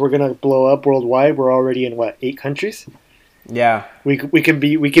it, because we're gonna blow up worldwide, we're already in 8 countries. Yeah, we can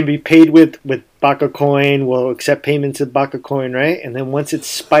be paid with Baca coin. We'll accept payments with Baca coin, right? And then once it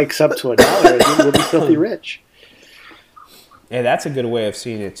spikes up to $1, we'll be filthy rich. Yeah, that's a good way of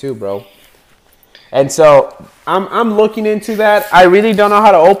seeing it too, bro. And so I'm looking into that. I really don't know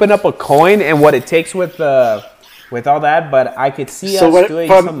how to open up a coin and what it takes with all that, but I could see us doing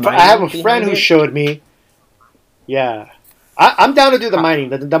some mining. I have a friend who showed me. Yeah, I'm down to do the mining.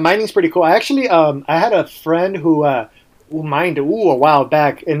 The mining's pretty cool. I actually I had a friend who mined a while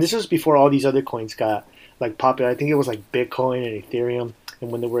back, and this was before all these other coins got popular. I think it was Bitcoin and Ethereum,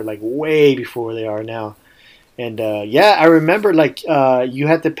 and when they were way before they are now. And I remember you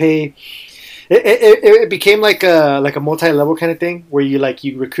had to pay. It became like a multi-level kind of thing where you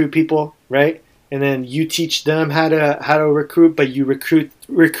recruit people, right? And then you teach them how to recruit, but you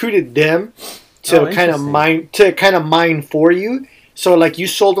recruited them to kind of mine for you. So you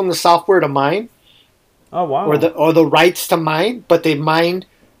sold them the software to mine. Oh wow! Or the rights to mine, but they mined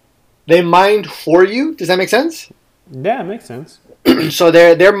for you. Does that make sense? Yeah, it makes sense. So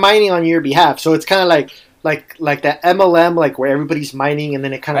they're mining on your behalf. So it's kind of like that MLM, where everybody's mining, and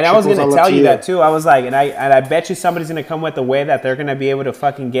then it kind of. And I was going to tell you that too. I was like, and I bet you somebody's going to come with a way that they're going to be able to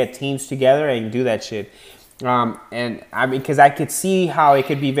fucking get teams together and do that shit. And because I could see how it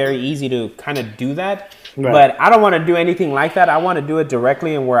could be very easy to kind of do that. Right. But I don't want to do anything like that. I want to do it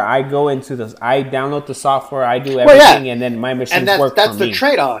directly, and where I go into this, I download the software, I do everything, and then my machines work for me. That's the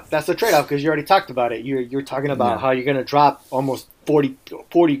trade-off. That's the trade-off because you already talked about it. You're talking about how you're going to drop almost 40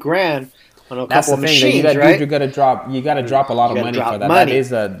 grand on a couple of machines, right? You got to drop a lot of money for that. Money. That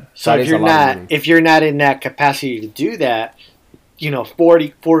is a so if you're not in that capacity to do that,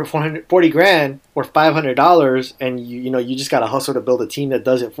 40 grand or $500, and you just got to hustle to build a team that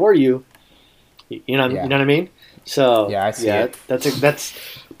does it for you. You know what I mean? So I see it. But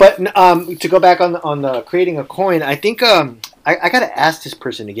to go back on the creating a coin, I think I gotta ask this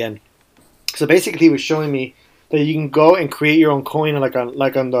person again. So basically, he was showing me that you can go and create your own coin like on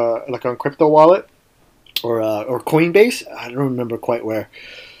Crypto Wallet, or Coinbase. I don't remember quite where.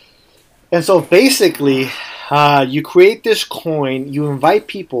 And so basically, you create this coin, you invite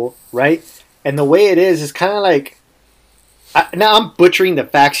people, right? And the way it is kind of like. Now I'm butchering the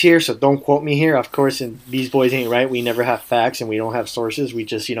facts here, so don't quote me here. Of course, and these boys ain't right. We never have facts, and we don't have sources. We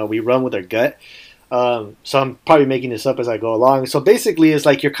just, we run with our gut. So I'm probably making this up as I go along. So basically, it's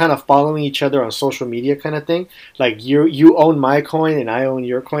like you're kind of following each other on social media, kind of thing. Like you own my coin and I own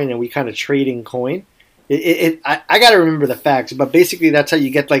your coin, and we kind of trade in coin. I gotta remember the facts, but basically that's how you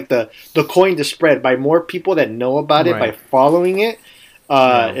get like the coin to spread by more people that know about it by following it.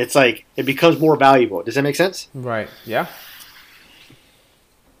 It's like it becomes more valuable. Does that make sense? Right. Yeah.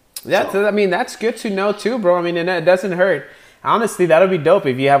 Yeah, so, I mean, that's good to know too, bro. I mean, and it doesn't hurt. Honestly, that'll be dope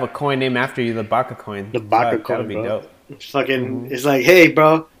if you have a coin named after you, the Baka coin. The Baka coin, that'll be dope. It's fucking, it's like, hey,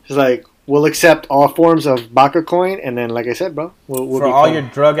 bro. It's like, we'll accept all forms of Baka coin, and then, like I said, bro, we'll for all your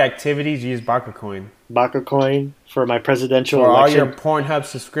drug activities, use Baka coin. Baka coin for my presidential for election. For all your Pornhub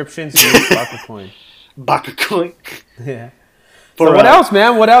subscriptions, use Baka coin. Baka coin. Yeah. So what else,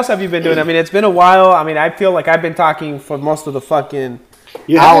 man? What else have you been doing? I mean, it's been a while. I mean, I feel like I've been talking for most of the fucking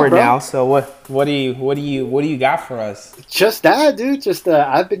hour now. So what do you got for us? Just that, dude. Just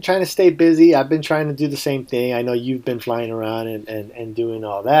I've been trying to stay busy. I've been trying to do the same thing. I know you've been flying around and doing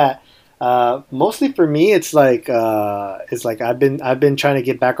all that. Mostly for me, it's like I've been trying to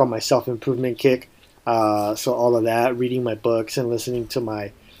get back on my self-improvement kick. So all of that, reading my books and listening to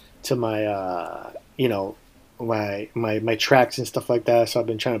my my tracks and stuff like that. So I've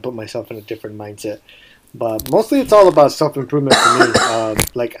been trying to put myself in a different mindset. But mostly it's all about self-improvement for me.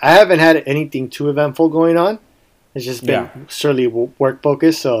 Like I haven't had anything too eventful going on. It's just been solely work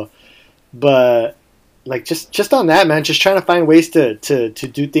focused. So, but like just on that, man, just trying to find ways to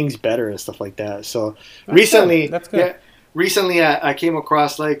do things better and stuff like that. So that's good. Yeah, recently I came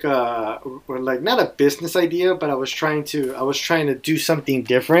across like not a business idea, but I was trying to do something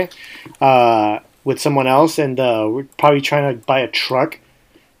different with someone else, and we're probably trying to buy a truck.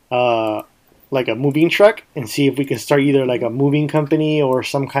 Like a moving truck, and see if we can start either like a moving company or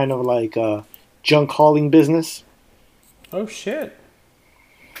some kind of like junk hauling business. Oh shit!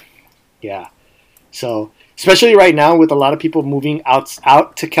 Yeah. So especially right now with a lot of people moving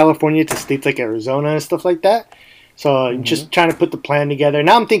out to California, to states like Arizona and stuff like that. So just trying to put the plan together.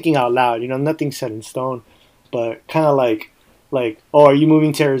 Now I'm thinking out loud. Nothing's set in stone, but kind of like, oh, are you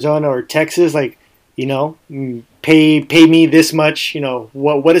moving to Arizona or Texas? Like, pay me this much,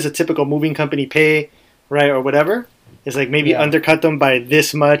 what does a typical moving company pay, right, or whatever. It's like maybe undercut them by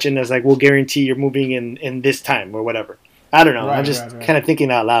this much, and it's like we'll guarantee you're moving in this time or whatever. I don't know. I'm just kind of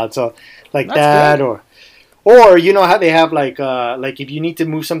thinking out loud. So like that's that, good. or how they have like if you need to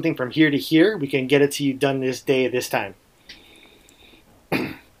move something from here to here, we can get it to you done this day at this time.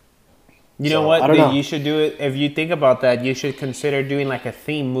 You know what? You should do it. If you think about that, you should consider doing like a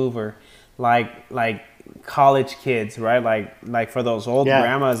theme mover. Like college kids, right? Like for those old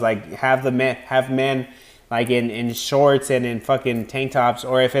grandmas, like have men like in shorts and in fucking tank tops,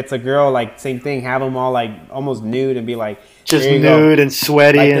 or if it's a girl, like same thing, have them all like almost nude and be like just nude and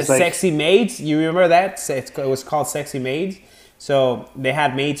sweaty. Like and the sexy maids. You remember that? It was called Sexy Maids. So they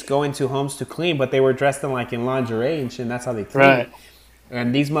had maids go into homes to clean, but they were dressed in lingerie and shit. And that's how they clean. Right.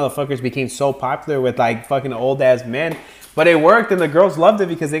 And these motherfuckers became so popular with like fucking old ass men. But it worked, and the girls loved it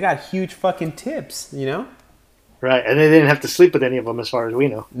because they got huge fucking tips, Right, and they didn't have to sleep with any of them, as far as we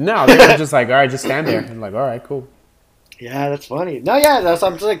know. No, they were just like, all right, just stand there. And like, all right, cool. Yeah, that's funny. No, yeah,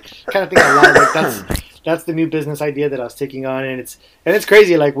 I'm just like kind of thinking a lot. Like that's the new business idea that I was taking on, and it's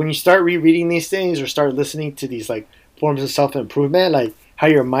crazy. Like when you start rereading these things or start listening to these like forms of self improvement, like how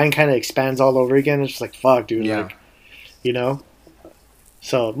your mind kind of expands all over again. It's just like fuck, dude. Yeah. Like,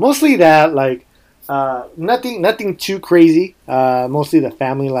 So mostly that, like. Nothing too crazy. Mostly the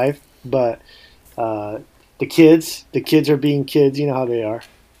family life, but the kids are being kids. You know how they are.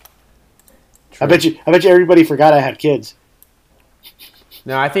 True. I bet you everybody forgot I had kids.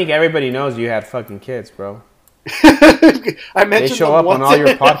 No, I think everybody knows you had fucking kids, bro. I mentioned they show up on all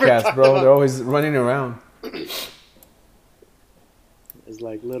your podcasts, bro. They're always running around. It's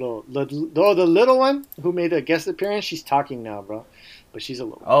like the little one who made a guest appearance. She's talking now, bro, but she's a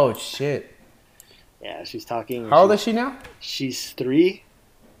little. Oh shit. Yeah, she's talking. How old is she now? She's 3.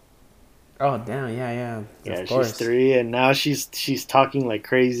 Oh damn! Yeah. Yeah, she's 3, and now she's talking like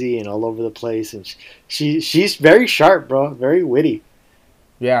crazy and all over the place, and she's very sharp, bro. Very witty.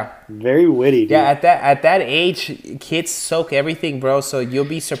 Yeah. Very witty, dude. Yeah, at that age, kids soak everything, bro. So you'll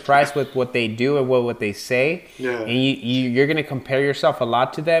be surprised with what they do and what they say. Yeah. And you're gonna compare yourself a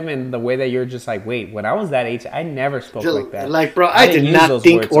lot to them, and the way that you're just like, wait, when I was that age, I never spoke like that. Like, bro, I did not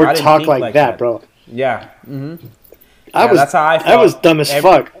think or talk like that, bro. Yeah. Mm-hmm. That's how I felt. I was dumb as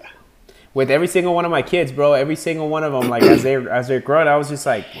fuck. With every single one of my kids, bro, every single one of them, like as they're growing, I was just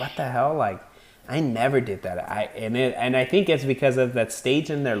like, what the hell? Like, I never did that. And I think it's because of that stage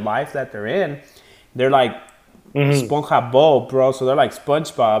in their life that they're in. They're like Sponja Bob, bro. So they're like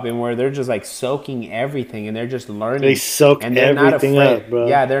SpongeBob, and where they're just like soaking everything, and they're just learning. They soak and they're everything not afraid, up, bro.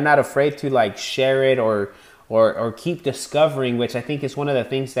 Yeah, they're not afraid to like share it or keep discovering, which I think is one of the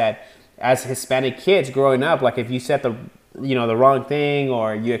things that as Hispanic kids growing up, like if you said the wrong thing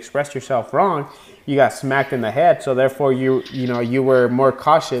or you expressed yourself wrong, you got smacked in the head. So therefore you were more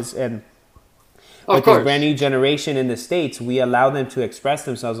cautious. And with this brand new generation in the States, we allow them to express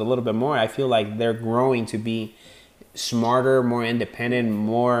themselves a little bit more. I feel like they're growing to be smarter, more independent,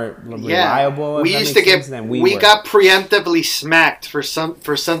 more reliable. We used to get we got preemptively smacked for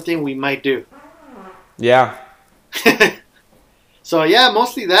something we might do. Yeah. So yeah,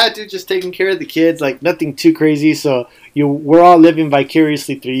 mostly that, dude. Just taking care of the kids, like nothing too crazy. So we're all living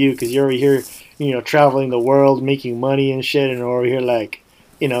vicariously through you because you're over here, traveling the world, making money and shit, and we're over here like,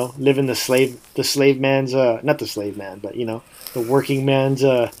 living the slave man's not the slave man, but the working man's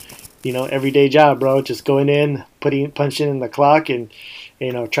everyday job, bro. Just going in, punching in the clock, and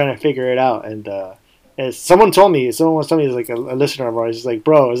trying to figure it out. And as someone was telling me, it's like a listener of ours, is like,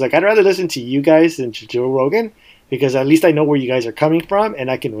 bro, it's like I'd rather listen to you guys than to Joe Rogan. Because at least I know where you guys are coming from,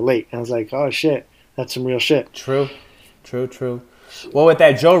 and I can relate. And I was like, oh, shit. That's some real shit. True. Well, with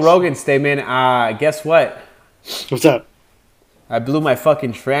that Joe Rogan statement, guess what? What's up? I blew my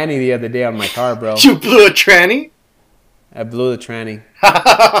fucking tranny the other day on my car, bro. You blew a tranny? I blew the tranny.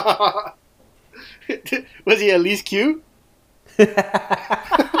 Was he at least cute?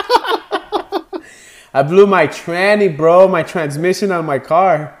 I blew my tranny, bro. My transmission on my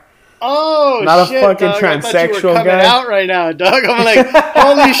car. Oh, not shit, a fucking dog. transsexual I thought you were coming guy. out right now, dog. I'm like,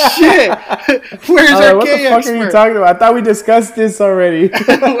 holy shit. Where's our what gay the fuck expert? are you talking about? I thought we discussed this already.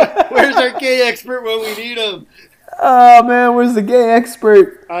 Where's our gay expert when we need him? Oh man, where's the gay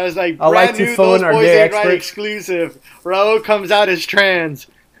expert? I was like, I'd like to phone our gay expert. Right exclusive. Raul comes out as trans.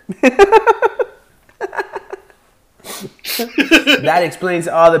 That explains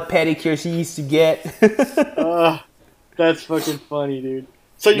all the pedicures she used to get. That's fucking funny, dude.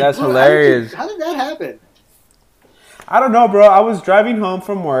 So that's hilarious. How did that happen? I don't know, bro. I was driving home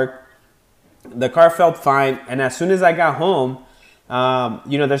from work. The car felt fine, and as soon as I got home,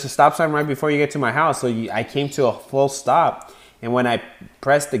 there's a stop sign right before you get to my house. So I came to a full stop, and when I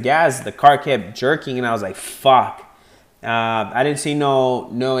pressed the gas, the car kept jerking, and I was like, "Fuck!" I didn't see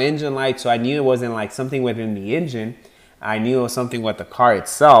no engine light, so I knew it wasn't like something within the engine. I knew it was something with the car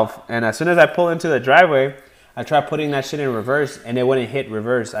itself. And as soon as I pulled into the driveway, I tried putting that shit in reverse, and it wouldn't hit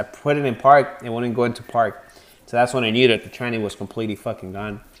reverse. I put it in park, it wouldn't go into park. So that's when I knew that the tranny was completely fucking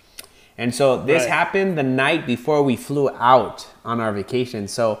gone. And so this happened the night before we flew out on our vacation.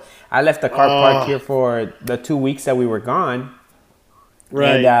 So I left the car parked here for the 2 weeks that we were gone.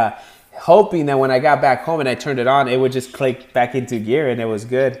 Right. And hoping that when I got back home and I turned it on, it would just click back into gear and it was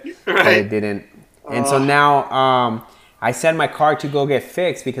good. Right. But it didn't. And so now I sent my car to go get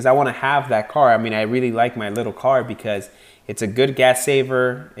fixed because I want to have that car. I mean, I really like my little car because it's a good gas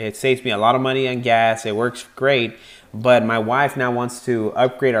saver. It saves me a lot of money on gas. It works great. But my wife now wants to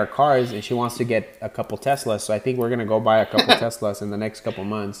upgrade our cars and she wants to get a couple Teslas. So I think we're going to go buy a couple Teslas in the next couple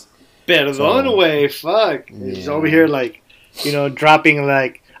months. Perdón, away. Fuck. Yeah. He's over here like, dropping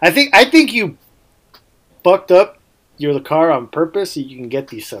like, I think you fucked up your car on purpose so you can get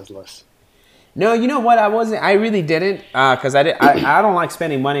these Teslas. No, you know what? I really didn't, because I don't like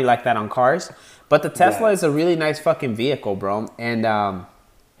spending money like that on cars. But the Tesla is a really nice fucking vehicle, bro. And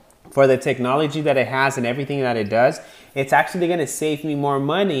for the technology that it has and everything that it does, it's actually going to save me more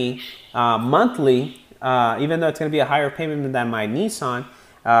money monthly, even though it's going to be a higher payment than my Nissan,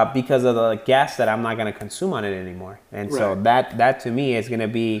 because of the gas that I'm not going to consume on it anymore. And so that to me is going to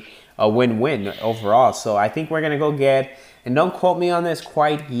be a win-win overall. So I think we're going to go get... And don't quote me on this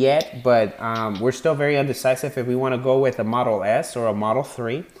quite yet, but we're still very undecisive if we want to go with a Model S or a Model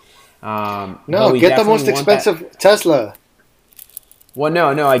 3. No, get the most expensive Tesla. Well,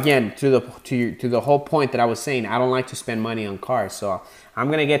 no. Again, to the whole point that I was saying, I don't like to spend money on cars, so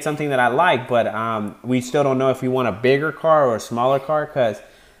I'm gonna get something that I like. But we still don't know if we want a bigger car or a smaller car because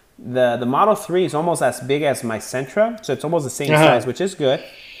the Model 3 is almost as big as my Sentra, so it's almost the same size, which is good.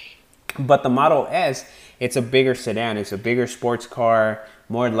 But the Model S, it's a bigger sedan. It's a bigger sports car,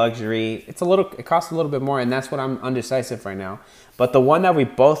 more luxury. It costs a little bit more, and that's what I'm undecisive right now. But the one that we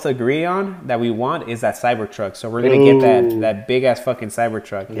both agree on that we want is that Cybertruck. So we're gonna get that big ass fucking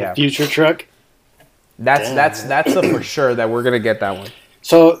Cybertruck. Yeah, future truck. That's a for sure that we're gonna get that one.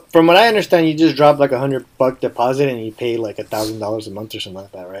 So from what I understand, you just drop like $100 deposit and you pay like $1,000 a month or something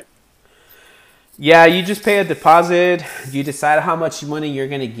like that, right? Yeah, you just pay a deposit. You decide how much money you're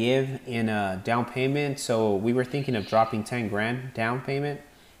gonna give in a down payment. So we were thinking of dropping 10 grand down payment,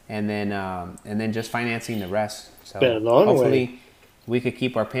 and then just financing the rest. So hopefully we could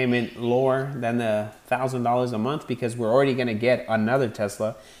keep our payment lower than the $1,000 a month because we're already gonna get another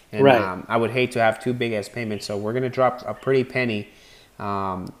Tesla, and I would hate to have two big ass payments. So we're gonna drop a pretty penny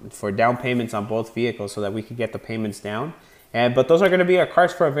for down payments on both vehicles so that we could get the payments down. But those are going to be our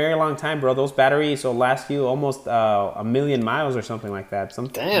cars for a very long time, bro. Those batteries will last you almost 1,000,000 miles or something like that. Some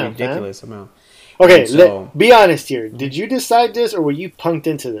ridiculous amount. Okay, be honest here. Did you decide this or were you punked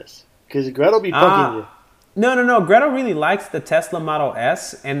into this? Because Gretel be punking you. No. Gretel really likes the Tesla Model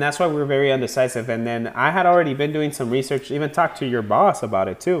S, and that's why we're very undecisive. And then I had already been doing some research, even talked to your boss about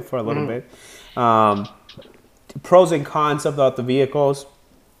it too for a little bit. Pros and cons about the vehicles,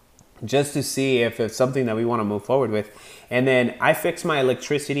 just to see if it's something that we want to move forward with. And then I fixed my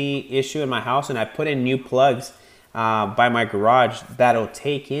electricity issue in my house, and I put in new plugs by my garage that'll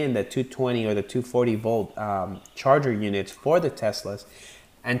take in the 220 or the 240 volt charger units for the Teslas,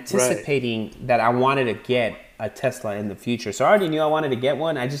 anticipating that I wanted to get a Tesla in the future. So I already knew I wanted to get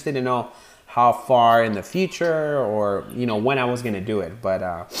one. I just didn't know how far in the future or when I was going to do it. But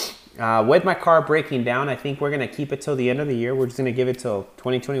with my car breaking down, I think we're going to keep it till the end of the year. We're just going to give it till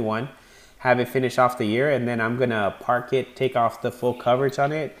 2021. Have it finish off the year, and then I'm gonna park it, take off the full coverage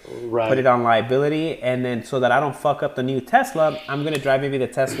on it, put it on liability, and then so that I don't fuck up the new Tesla, I'm gonna drive maybe the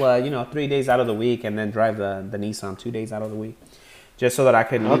Tesla, 3 days out of the week, and then drive the Nissan 2 days out of the week, just so that I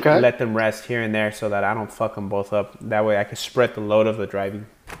can let them rest here and there, so that I don't fuck them both up. That way, I can spread the load of the driving.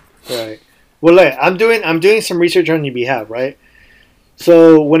 Right. Well, look, I'm doing some research on your behalf, right?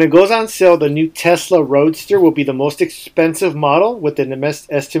 So when it goes on sale, the new Tesla Roadster will be the most expensive model with an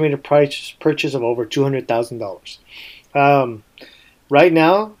estimated purchase of over $200,000. Right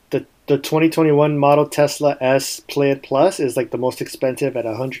now, the 2021 model Tesla S Plaid Plus is like the most expensive at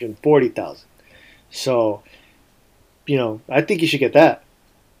 $140,000. So, I think you should get that.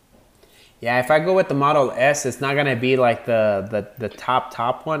 Yeah, if I go with the Model S, it's not gonna be like the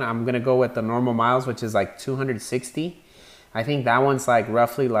top one. I'm gonna go with the normal miles, which is like 260. I think that one's like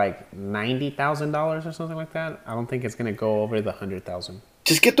roughly like $90,000 or something like that. I don't think it's gonna go over the 100,000.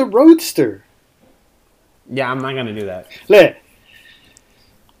 Just get the Roadster. Yeah, I'm not gonna do that.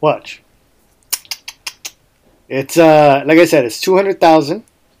 Watch. It's like I said, it's 200,000,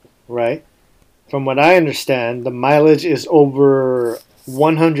 right? From what I understand, the mileage is over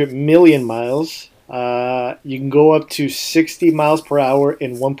 100 million miles. You can go up to 60 miles per hour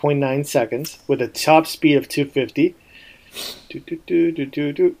in 1.9 seconds with a top speed of 250.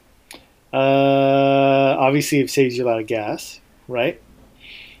 Obviously, it saves you a lot of gas, right?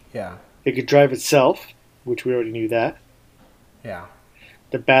 Yeah. It could drive itself, which we already knew that. Yeah.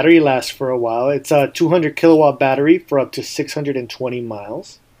 The battery lasts for a while. It's a 200 kilowatt battery for up to 620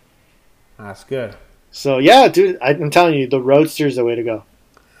 miles. That's good. So, yeah, dude, I'm telling you, the Roadster is the way to go.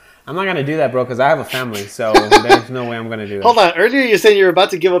 I'm not going to do that, bro, because I have a family, so there's no way I'm going to do that. Hold on. Earlier you said you were about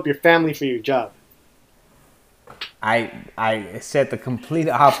to give up your family for your job. I said the complete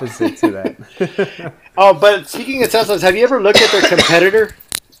opposite to that. Oh, but speaking of Teslas, have you ever looked at their competitor?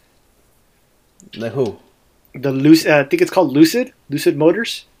 The who? The Lucid. I think it's called Lucid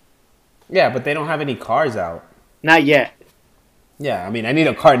Motors. Yeah, but they don't have any cars out. Not yet. Yeah, I mean, I need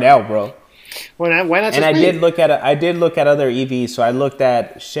a car now, bro. Why not? And I did look at other EVs. So I looked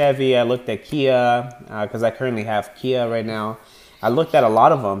at Chevy. I looked at Kia because I currently have Kia right now. I looked at a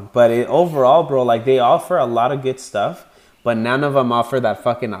lot of them, but overall, bro, like they offer a lot of good stuff, but none of them offer that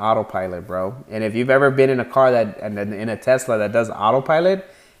fucking autopilot, bro. And if you've ever been in a car in a Tesla that does autopilot,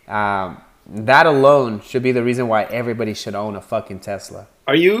 that alone should be the reason why everybody should own a fucking Tesla.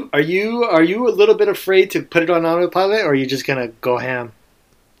 Are you a little bit afraid to put it on autopilot, or are you just gonna go ham?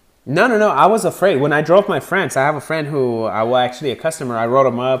 No. I was afraid when I drove my friends. I have a friend who, actually a customer. I wrote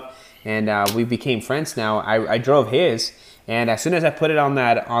him up, and we became friends now. I drove his. And as soon as I put it on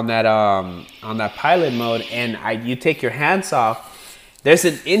that pilot mode, and you take your hands off, there's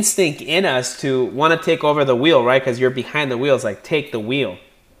an instinct in us to want to take over the wheel, right? Because you're behind the wheel. It's like, take the wheel.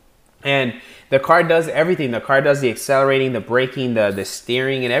 And the car does everything. The car does the accelerating, the braking, the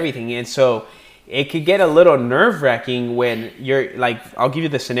steering, and everything. And so it could get a little nerve-wracking when you're like, I'll give you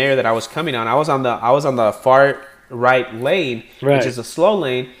the scenario that I was coming on. I was on the far right lane, which is a slow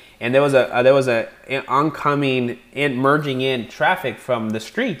lane. And there was a oncoming merging in traffic from the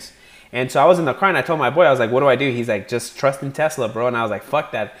streets, and so I was in the car and I told my boy, I was like, "What do I do?" He's like, "Just trust in Tesla, bro." And I was like,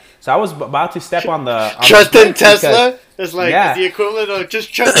 "Fuck that." So I was about to step on the trust in Tesla. It's like it's the equivalent of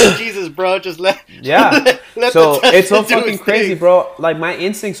just trust in Jesus, bro. Just let so it's so fucking crazy, bro. Like my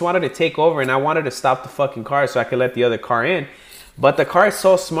instincts wanted to take over, and I wanted to stop the fucking car so I could let the other car in. But the car is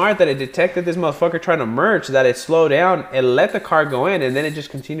so smart that it detected this motherfucker trying to merge that it slowed down, it let the car go in, and then it just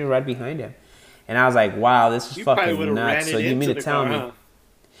continued right behind him. And I was like, wow, this is fucking nuts. So you mean to tell me? Huh?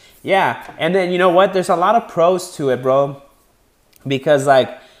 Yeah. And then you know what? There's a lot of pros to it, bro. Because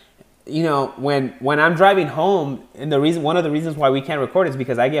like, you know, when I'm driving home, and one of the reasons why we can't record is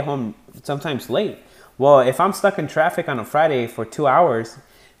because I get home sometimes late. Well, if I'm stuck in traffic on a Friday for 2 hours,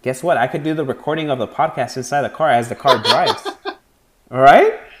 guess what? I could do the recording of the podcast inside the car as the car drives. All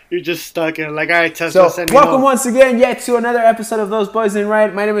right? You're just stuck in like, all right, Tesla, send me welcome home. Once again, to another episode of Those Boys Ain't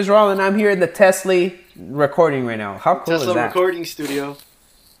Right. My name is Raul, and I'm here in the Tesla recording right now. How cool is that? Tesla recording studio.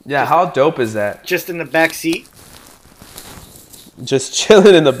 Yeah, how dope is that? Just in the back seat. Just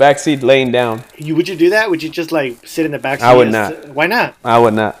chilling in the back seat, laying down. Would you do that? Would you just like sit in the back seat? I would not. Why not? I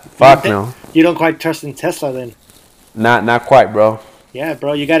would not. Fuck no. You don't quite trust in Tesla then? Not quite, bro. Yeah,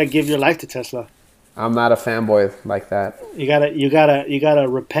 bro, you gotta give your life to Tesla. I'm not a fanboy like that. You gotta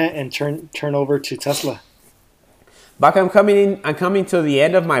repent and turn over to Tesla. Buck, I'm coming to the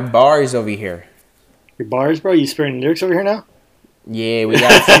end of my bars over here. Your bars, bro? You spitting lyrics over here now? Yeah, we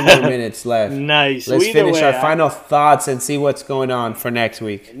got a few more minutes left. Nice. Let's finish our final thoughts and see what's going on for next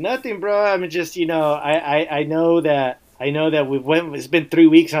week. Nothing, bro. I mean, just I know that it's been 3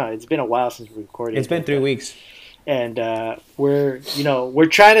 weeks, huh? It's been a while since we recorded. It's been 3 weeks. And we're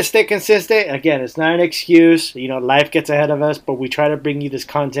trying to stay consistent. Again, it's not an excuse. Life gets ahead of us, but we try to bring you this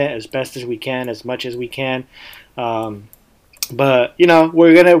content as best as we can, as much as we can. But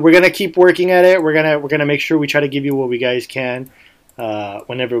we're gonna keep working at it. We're gonna make sure we try to give you what we guys can,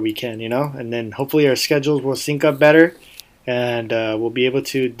 whenever we can. And then hopefully our schedules will sync up better, and we'll be able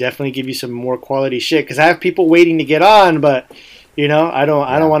to definitely give you some more quality shit. Because I have people waiting to get on, but. I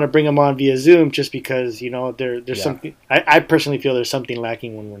don't want to bring them on via Zoom just because there's something. I personally feel there's something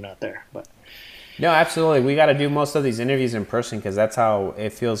lacking when we're not there. But no, absolutely, we got to do most of these interviews in person because that's how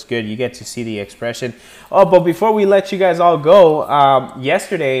it feels good. You get to see the expression. Oh, but before we let you guys all go,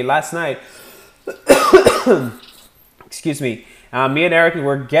 last night, excuse me, me and Eric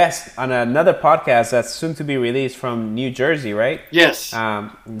were guests on another podcast that's soon to be released from New Jersey, right? Yes.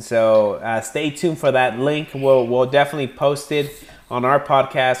 So stay tuned for that link. We'll definitely post it on our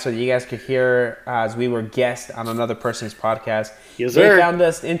podcast so you guys could hear as we were guests on another person's podcast. Yes, sir. They found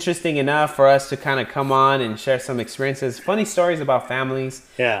us interesting enough for us to kind of come on and share some experiences, funny stories about families.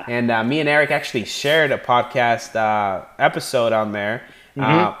 Yeah. And me and Eric actually shared a podcast episode on there.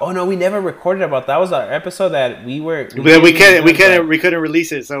 Mm-hmm. Oh no, we never recorded about that. Was our episode that we couldn't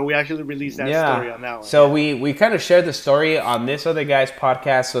release it, so we actually released that story on that one. So we kind of shared the story on this other guy's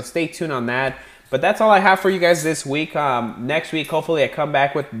podcast, so stay tuned on that. But that's all I have for you guys this week. Next week, hopefully I come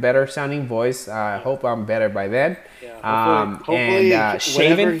back with better sounding voice. I hope I'm better by then. Yeah, hopefully and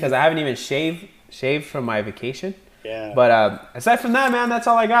shaven, because I haven't even shaved from my vacation. Yeah. But aside from that, man, that's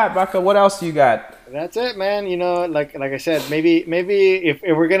all I got. Baka, what else do you got? That's it, man. Like I said, maybe if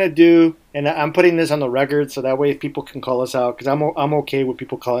we're gonna do, and I'm putting this on the record, so that way if people can call us out, because I'm okay with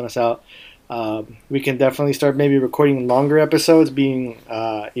people calling us out. We can definitely start maybe recording longer episodes, being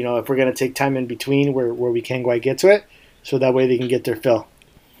if we're gonna take time in between where we can't quite get to it, so that way they can get their fill.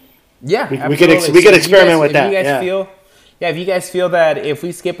 Yeah, we could experiment with that. If you guys feel that if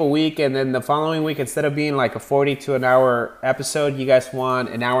we skip a week and then the following week, instead of being like a 40 to an hour episode, you guys want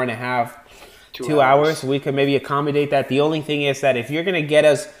an hour and a half, 2 hours, we can maybe accommodate that. The only thing is that if you're going to get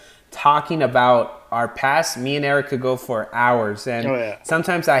us talking about our past, me and Eric could go for hours. And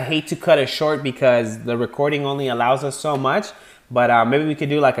sometimes I hate to cut it short because the recording only allows us so much. But maybe we could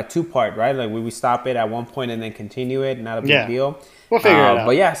do like a 2-part, right? Like we stop it at one point and then continue it. Not a big deal. We'll figure it out.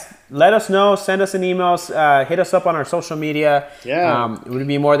 But yes, let us know. Send us an email. Hit us up on our social media. Yeah. We'd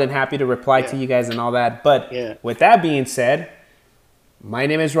be more than happy to reply to you guys and all that. But with that being said, my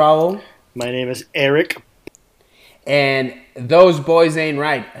name is Raul. My name is Eric. And Those Boys Ain't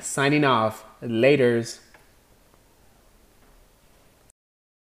Right. Signing off. Laters.